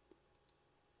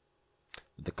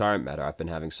 With the current meta, I've been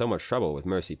having so much trouble with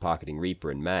Mercy pocketing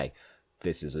Reaper in May.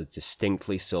 This is a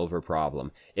distinctly silver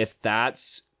problem. If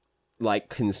that's like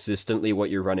consistently what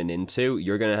you're running into,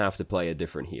 you're gonna have to play a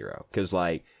different hero, because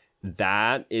like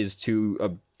that is too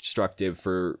obstructive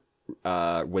for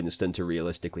Winston to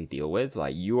realistically deal with.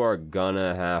 Like, you are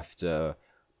gonna have to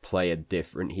play a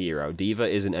different hero. D.Va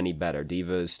isn't any better.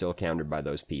 D.Va is still countered by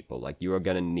those people. Like, you are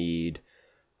gonna need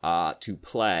to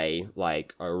play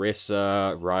like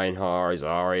Orisa, Reinhardt,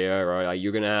 Zarya, or like,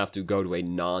 you're gonna have to go to a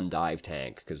non-dive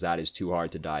tank, because that is too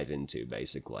hard to dive into,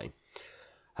 basically.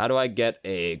 How do I get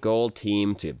a gold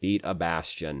team to beat a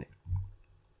Bastion?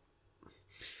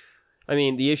 I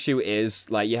mean, the issue is,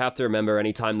 like, you have to remember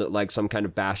anytime that, like, some kind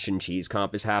of Bastion cheese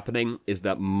comp is happening, is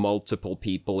that multiple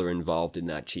people are involved in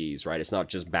that cheese, right? It's not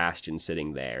just Bastion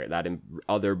sitting there. That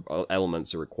other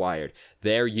elements are required.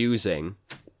 They're using,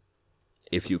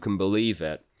 if you can believe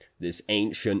it, this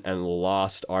ancient and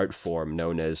lost art form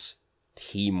known as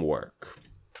teamwork.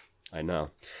 I know.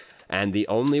 And the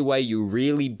only way you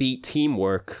really beat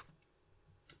teamwork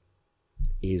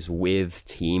is with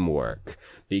teamwork.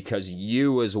 Because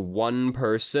you as one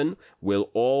person will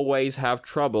always have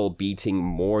trouble beating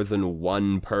more than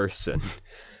one person.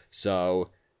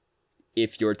 So,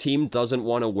 if your team doesn't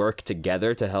want to work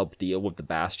together to help deal with the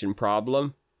Bastion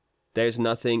problem, there's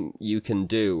nothing you can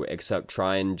do except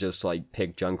try and just, like,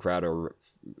 pick Junkrat or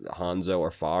Hanzo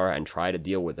or Pharah and try to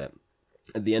deal with it.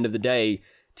 At the end of the day,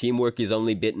 teamwork is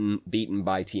only beaten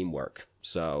by teamwork.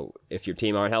 So, if your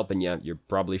team aren't helping you, you're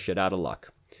probably shit out of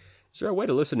luck. Is there a way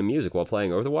to listen to music while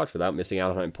playing Overwatch without missing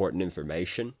out on important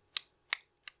information?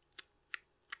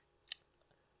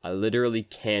 I literally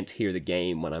can't hear the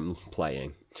game when I'm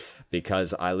playing,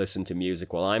 because I listen to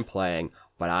music while I'm playing,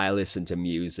 but I listen to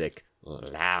music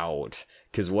loud.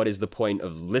 Because what is the point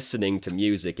of listening to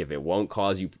music if it won't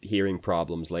cause you hearing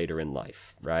problems later in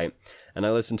life, right? And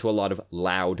I listen to a lot of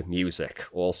loud music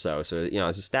also, so, you know,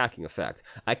 it's a stacking effect.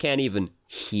 I can't even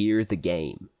hear the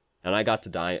game. And I got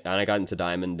into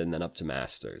Diamond and then up to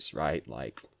Masters, right?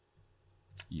 Like,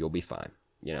 you'll be fine.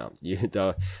 You know, you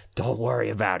don't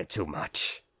worry about it too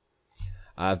much.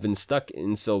 I've been stuck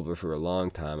in silver for a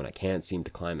long time, and I can't seem to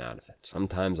climb out of it.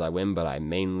 Sometimes I win, but I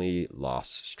mainly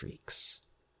lost streaks.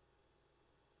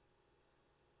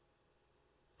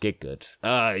 Get good.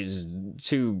 It's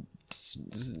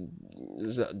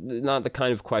not the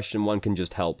kind of question one can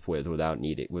just help with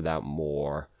without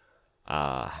more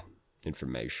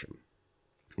information.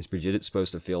 Is Brigitte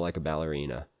supposed to feel like a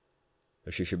ballerina?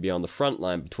 Or she should be on the front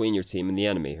line between your team and the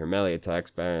enemy. Her melee attacks...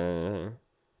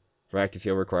 For active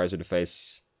heal requires her to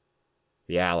face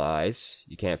the allies.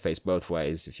 You can't face both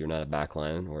ways if you're not a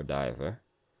backline or a diver.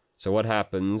 So what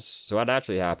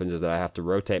actually happens is that I have to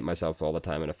rotate myself all the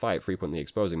time in a fight, frequently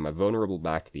exposing my vulnerable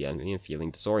back to the enemy and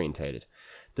feeling disorientated.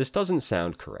 This doesn't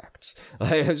sound correct.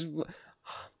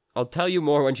 I'll tell you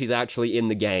more when she's actually in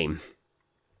the game.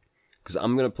 Because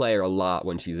I'm going to play her a lot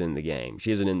when she's in the game.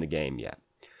 She isn't in the game yet.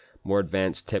 More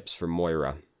advanced tips for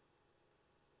Moira.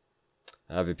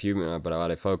 I have a few, but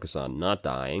what I focus on, not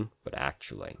dying, but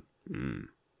actually.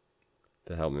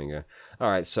 To help me go.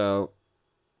 Alright, so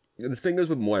the thing is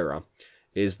with Moira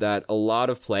is that a lot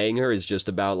of playing her is just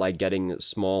about, like, getting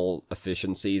small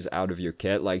efficiencies out of your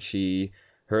kit. Like,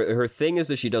 her thing is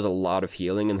that she does a lot of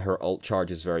healing and her ult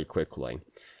charges very quickly.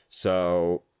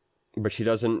 So, but she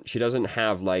doesn't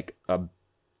have like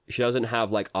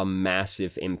a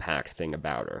massive impact thing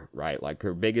about her, right? Like,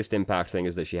 her biggest impact thing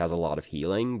is that she has a lot of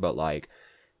healing, but, like,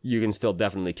 you can still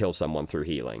definitely kill someone through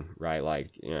healing, right?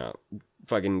 Like, you know,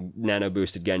 fucking nano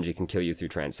boosted Genji can kill you through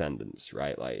Transcendence,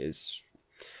 right? Like, it's...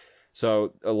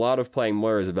 So, a lot of playing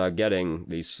Moira is about getting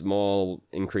these small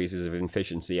increases of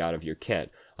efficiency out of your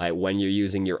kit. Like, when you're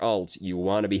using your ult, you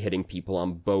want to be hitting people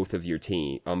on both of your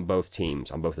teams.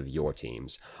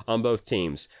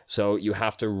 So, you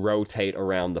have to rotate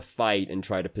around the fight and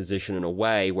try to position in a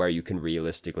way where you can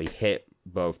realistically hit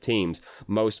both teams.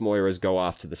 Most Moiras go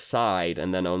off to the side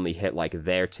and then only hit, like,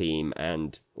 their team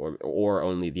or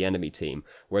only the enemy team.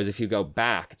 Whereas if you go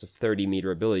back, it's a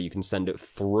 30-meter ability. You can send it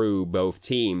through both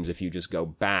teams if you just go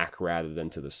back rather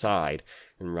than to the side.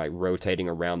 And, like, rotating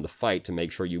around the fight to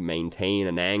make sure you maintain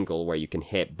an angle where you can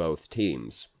hit both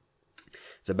teams.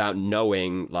 It's about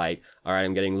knowing, like, alright,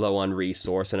 I'm getting low on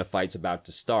resource and a fight's about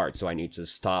to start, so I need to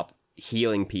stop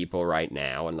healing people right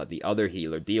now and let the other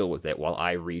healer deal with it while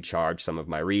I recharge some of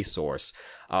my resource.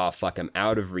 Fuck, I'm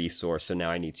out of resource, so now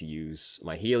I need to use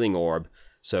my healing orb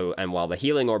So, and while the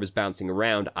healing orb is bouncing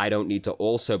around, I don't need to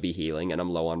also be healing, and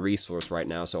I'm low on resource right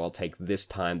now, so I'll take this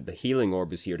time the healing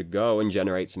orb is here to go and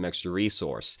generate some extra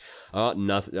resource.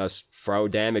 Nothing, just throw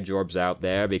damage orbs out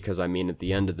there, because, I mean, at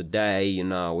the end of the day, you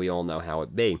know, we all know how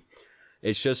it be.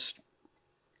 It's just...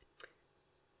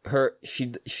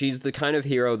 she's the kind of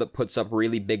hero that puts up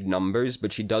really big numbers,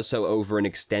 but she does so over an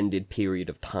extended period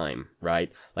of time,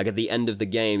 right? Like at the end of the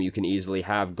game, you can easily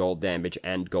have gold damage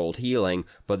and gold healing,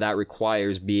 but that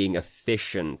requires being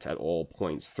efficient at all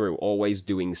points through, always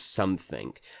doing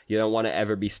something. You don't want to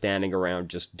ever be standing around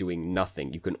just doing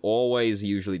nothing. You can always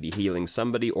usually be healing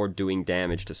somebody or doing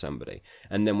damage to somebody.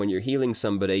 And then when you're healing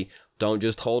somebody, don't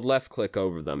just hold left click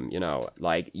over them, you know,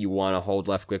 like you want to hold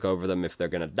left click over them if they're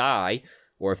gonna die,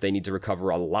 or if they need to recover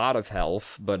a lot of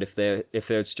health, but if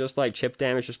it's just like chip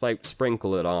damage, just like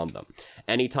sprinkle it on them.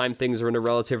 Anytime things are in a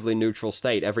relatively neutral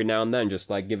state, every now and then just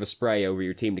like give a spray over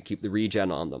your team to keep the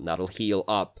regen on them. That'll heal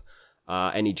up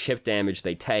any chip damage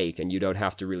they take, and you don't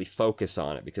have to really focus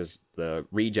on it because the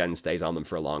regen stays on them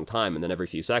for a long time, and then every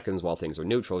few seconds while things are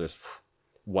neutral, just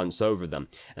once over them.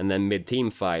 And then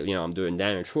mid-team fight, you know, I'm doing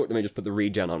damage. Let me just put the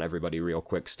regen on everybody real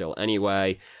quick still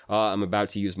anyway. I'm about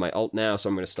to use my ult now, so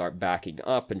I'm going to start backing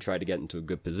up and try to get into a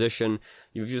good position.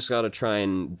 You've just got to try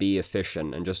and be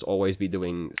efficient and just always be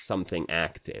doing something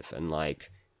active. And,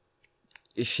 like,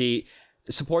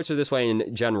 supports are this way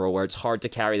in general, where it's hard to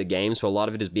carry the game, so a lot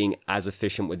of it is being as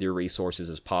efficient with your resources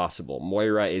as possible.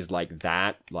 Moira is like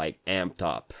that, like, amped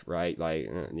up, right? Like,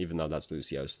 even though that's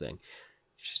Lucio's thing.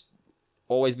 Just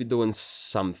always be doing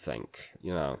something,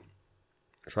 you know.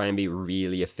 Try and be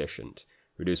really efficient.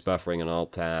 Reduce buffering and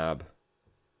alt tab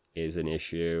is an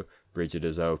issue. Bridget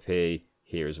is OP.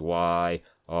 Here's why.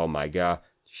 Oh my god.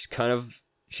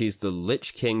 She's the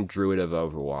Lich King Druid of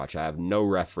Overwatch. I have no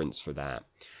reference for that.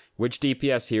 Which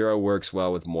DPS hero works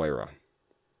well with Moira?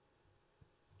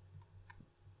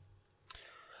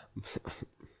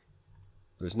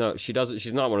 She's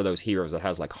not one of those heroes that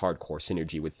has, like, hardcore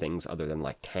synergy with things other than,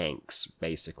 like, tanks,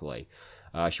 basically.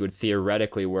 She would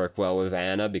theoretically work well with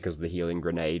Ana because the healing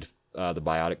grenade, the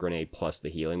biotic grenade plus the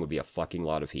healing would be a fucking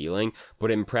lot of healing. But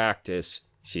in practice,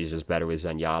 she's just better with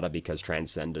Zenyatta because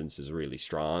Transcendence is really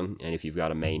strong. And if you've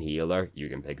got a main healer, you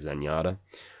can pick Zenyatta.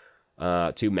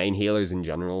 Two main healers in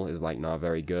general is, like, not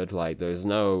very good. Like, there's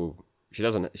no...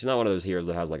 She's not one of those heroes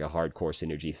that has, like, a hardcore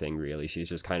synergy thing, really. She's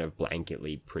just kind of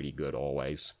blanketly pretty good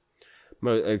always.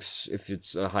 If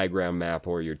it's a high ground map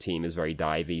or your team is very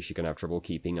divey, she can have trouble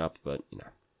keeping up, but, you know.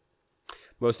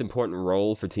 Most important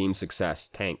role for team success,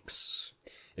 tanks.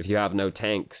 If you have no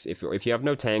tanks, if you have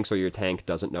no tanks or your tank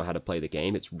doesn't know how to play the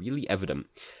game, it's really evident.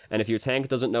 And if your tank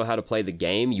doesn't know how to play the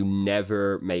game, you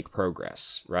never make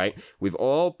progress, right? We've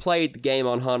all played the game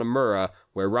on Hanamura,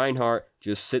 where Reinhardt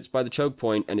just sits by the choke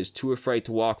point and is too afraid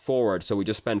to walk forward, so we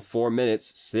just spend 4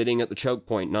 minutes sitting at the choke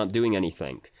point, not doing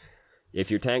anything. If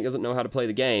your tank doesn't know how to play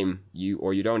the game,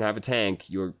 or you don't have a tank,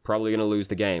 you're probably going to lose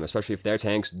the game, especially if their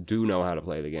tanks do know how to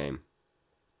play the game.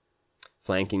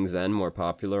 Flanking Zen, more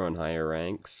popular on higher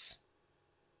ranks.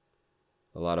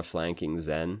 A lot of flanking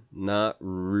Zen. Not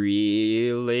really.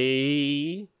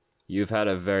 You've had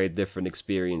a very different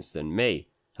experience than me.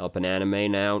 Helping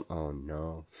anime now? Oh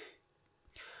no.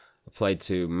 I played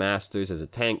 2 Masters as a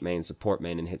tank main, support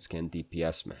main, and hitscan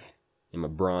DPS main. I'm a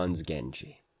bronze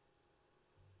Genji.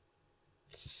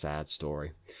 It's a sad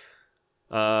story.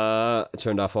 I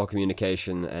turned off all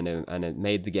communication, and it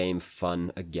made the game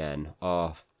fun again.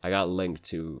 Oh, I got linked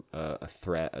to a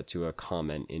thread, to a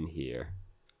comment in here.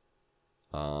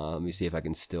 Let me see if I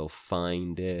can still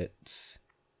find it.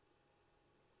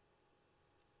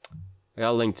 I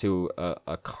got linked to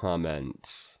a comment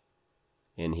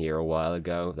in here a while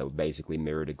ago that basically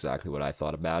mirrored exactly what I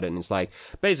thought about it. And it's like,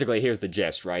 basically, here's the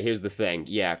gist, right? Here's the thing.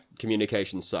 Yeah,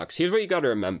 communication sucks. Here's what you gotta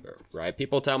remember, right?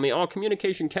 People tell me, oh,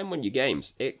 communication can win you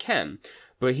games. It can.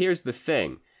 But here's the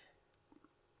thing.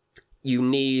 You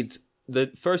need...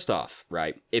 First off,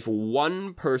 right, if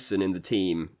one person in the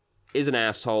team is an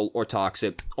asshole or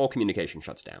toxic, all communication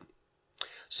shuts down.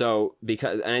 So,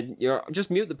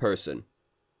 just mute the person.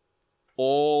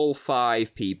 All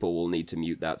 5 people will need to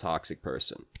mute that toxic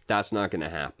person. That's not going to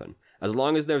happen. As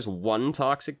long as there's one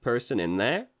toxic person in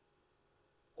there,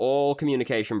 all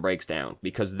communication breaks down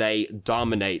because they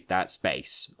dominate that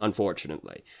space,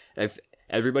 unfortunately. If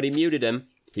everybody muted him,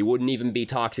 he wouldn't even be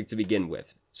toxic to begin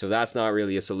with. So that's not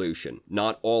really a solution.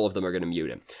 Not all of them are going to mute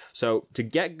him. So to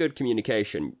get good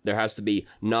communication, there has to be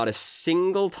not a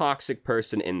single toxic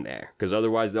person in there, because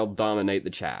otherwise they'll dominate the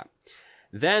chat.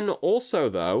 Then also,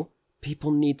 though,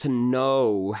 people need to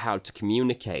know how to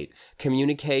communicate.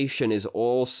 Communication is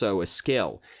also a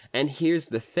skill. And here's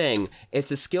the thing,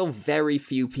 it's a skill very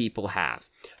few people have,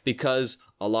 because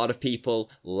a lot of people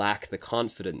lack the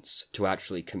confidence to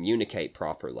actually communicate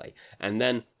properly. And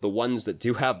then the ones that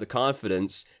do have the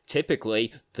confidence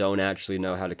typically don't actually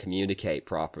know how to communicate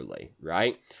properly,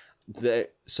 right?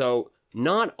 So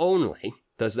not only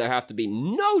does there have to be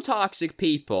no toxic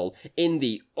people in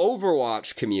the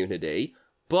Overwatch community,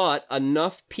 but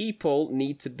enough people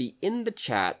need to be in the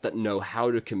chat that know how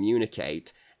to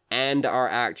communicate and are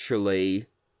actually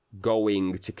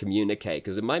going to communicate,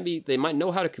 because they might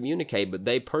know how to communicate, but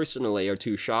they personally are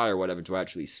too shy or whatever to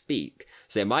actually speak.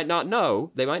 So they might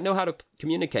know how to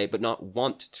communicate, but not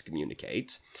want to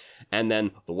communicate. And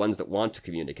then the ones that want to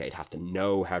communicate have to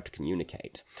know how to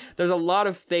communicate. There's a lot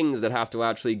of things that have to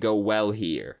actually go well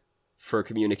here for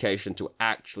communication to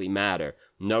actually matter.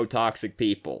 No toxic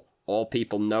people. All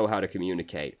people know how to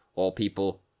communicate. All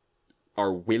people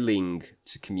are willing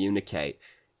to communicate.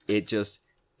 It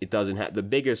doesn't have, the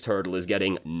biggest hurdle is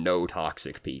getting no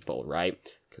toxic people, right?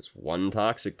 Because one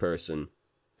toxic person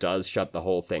does shut the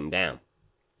whole thing down.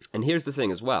 And here's the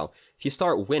thing as well. If you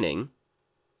start winning,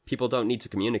 people don't need to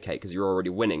communicate because you're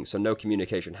already winning, so no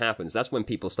communication happens. That's when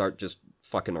people start just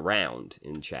fucking around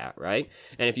in chat, right?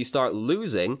 And if you start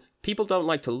losing, people don't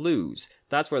like to lose.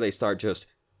 That's where they start just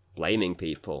blaming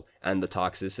people, and the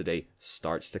toxicity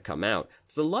starts to come out.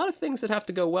 There's a lot of things that have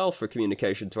to go well for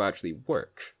communication to actually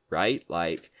work, right?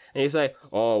 Like, and you say,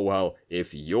 oh, well,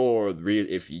 if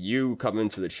you come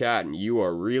into the chat and you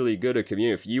are really good at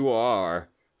communicating, if you are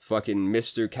fucking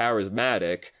Mr.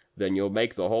 Charismatic, then you'll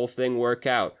make the whole thing work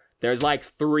out. There's like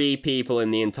 3 people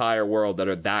in the entire world that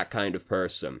are that kind of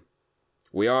person.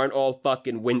 We aren't all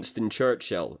fucking Winston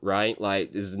Churchill, right?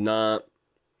 Like, it's not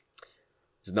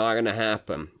gonna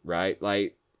happen, right?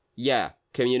 Like, yeah,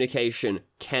 communication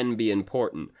can be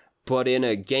important, but in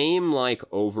a game like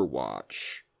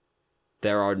Overwatch,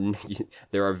 there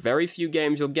are very few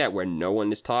games you'll get where no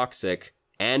one is toxic,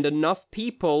 and enough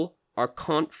people are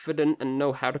confident and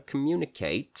know how to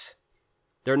communicate.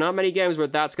 There are not many games where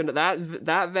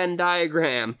that Venn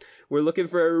diagram, we're looking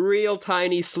for a real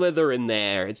tiny slither in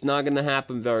there. It's not gonna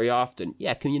happen very often.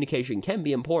 Yeah, communication can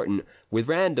be important. With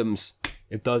randoms,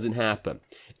 it doesn't happen.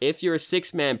 If you're a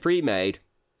 6-man pre-made,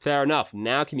 fair enough.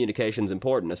 Now communication's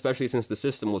important, especially since the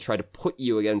system will try to put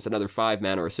you against another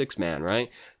 5-man or a 6-man,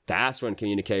 right? That's when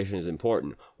communication is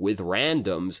important. With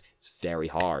randoms, it's very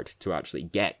hard to actually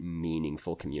get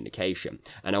meaningful communication.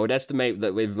 And I would estimate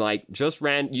that with like just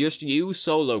you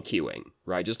solo queuing,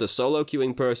 right? Just a solo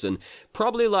queuing person,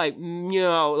 probably like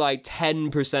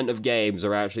 10% of games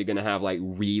are actually going to have like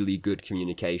really good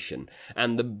communication.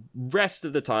 And the rest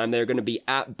of the time, they're going to be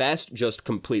at best just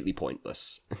completely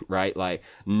pointless, right? Like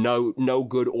no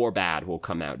good or bad will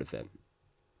come out of it.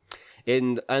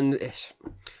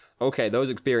 Okay, those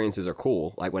experiences are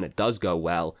cool, like when it does go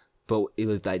well, but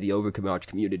like the Overwatch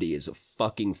community is a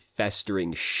fucking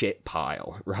festering shit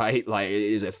pile, right? Like, it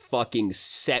is a fucking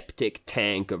septic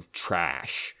tank of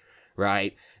trash,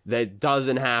 right? That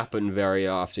doesn't happen very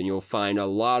often. You'll find a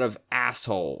lot of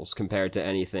assholes compared to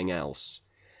anything else.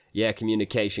 Yeah,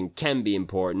 communication can be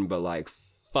important, but like,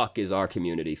 fuck is our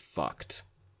community fucked.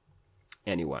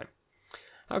 Anyway.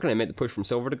 How can I make the push from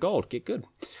silver to gold? Get good.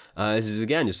 This is,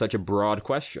 again, just such a broad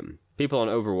question. People on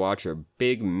Overwatch are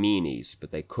big meanies,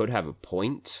 but they could have a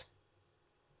point.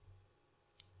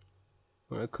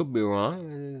 Well, I could be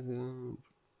wrong.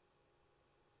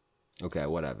 Okay,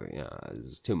 whatever. Yeah, this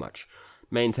is too much.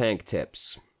 Main tank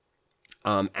tips.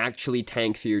 Actually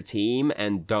tank for your team,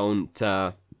 and don't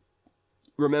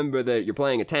remember that you're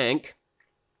playing a tank.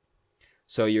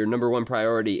 So your number one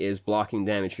priority is blocking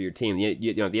damage for your team.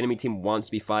 The enemy team wants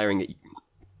to be firing at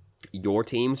your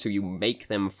team, so you make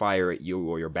them fire at you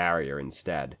or your barrier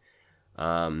instead.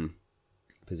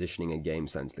 Positioning and game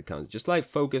sense that comes. Just like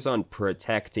focus on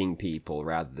protecting people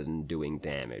rather than doing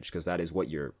damage, because that is what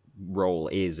your role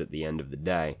is at the end of the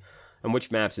day. And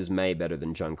which maps is Mei better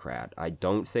than Junkrat? I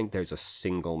don't think there's a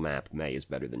single map Mei is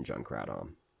better than Junkrat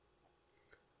on.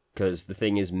 Because the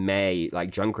thing is, Mei,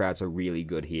 like, Junkrat's a really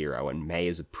good hero, and Mei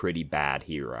is a pretty bad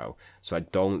hero. So I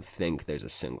don't think there's a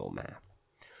single map.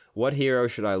 What hero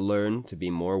should I learn to be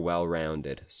more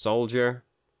well-rounded? Soldier,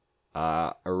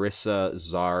 Orisa,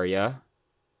 Zarya,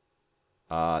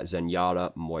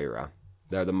 Zenyatta, Moira.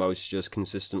 They're the most just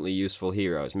consistently useful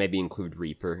heroes. Maybe include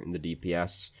Reaper in the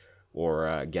DPS.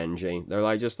 or Genji. They're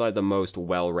like just like the most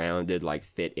well-rounded, like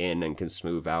fit in and can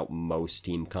smooth out most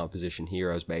team composition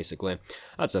heroes, basically.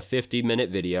 That's a 50-minute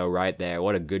video right there.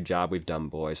 What a good job we've done,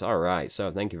 boys. Alright, so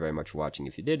thank you very much for watching.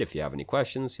 If you did, if you have any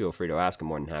questions, feel free to ask. I'm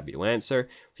more than happy to answer.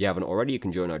 If you haven't already, you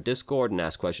can join our Discord and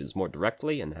ask questions more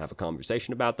directly and have a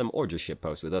conversation about them, or just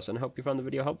shitpost with us, and I hope you found the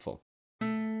video helpful.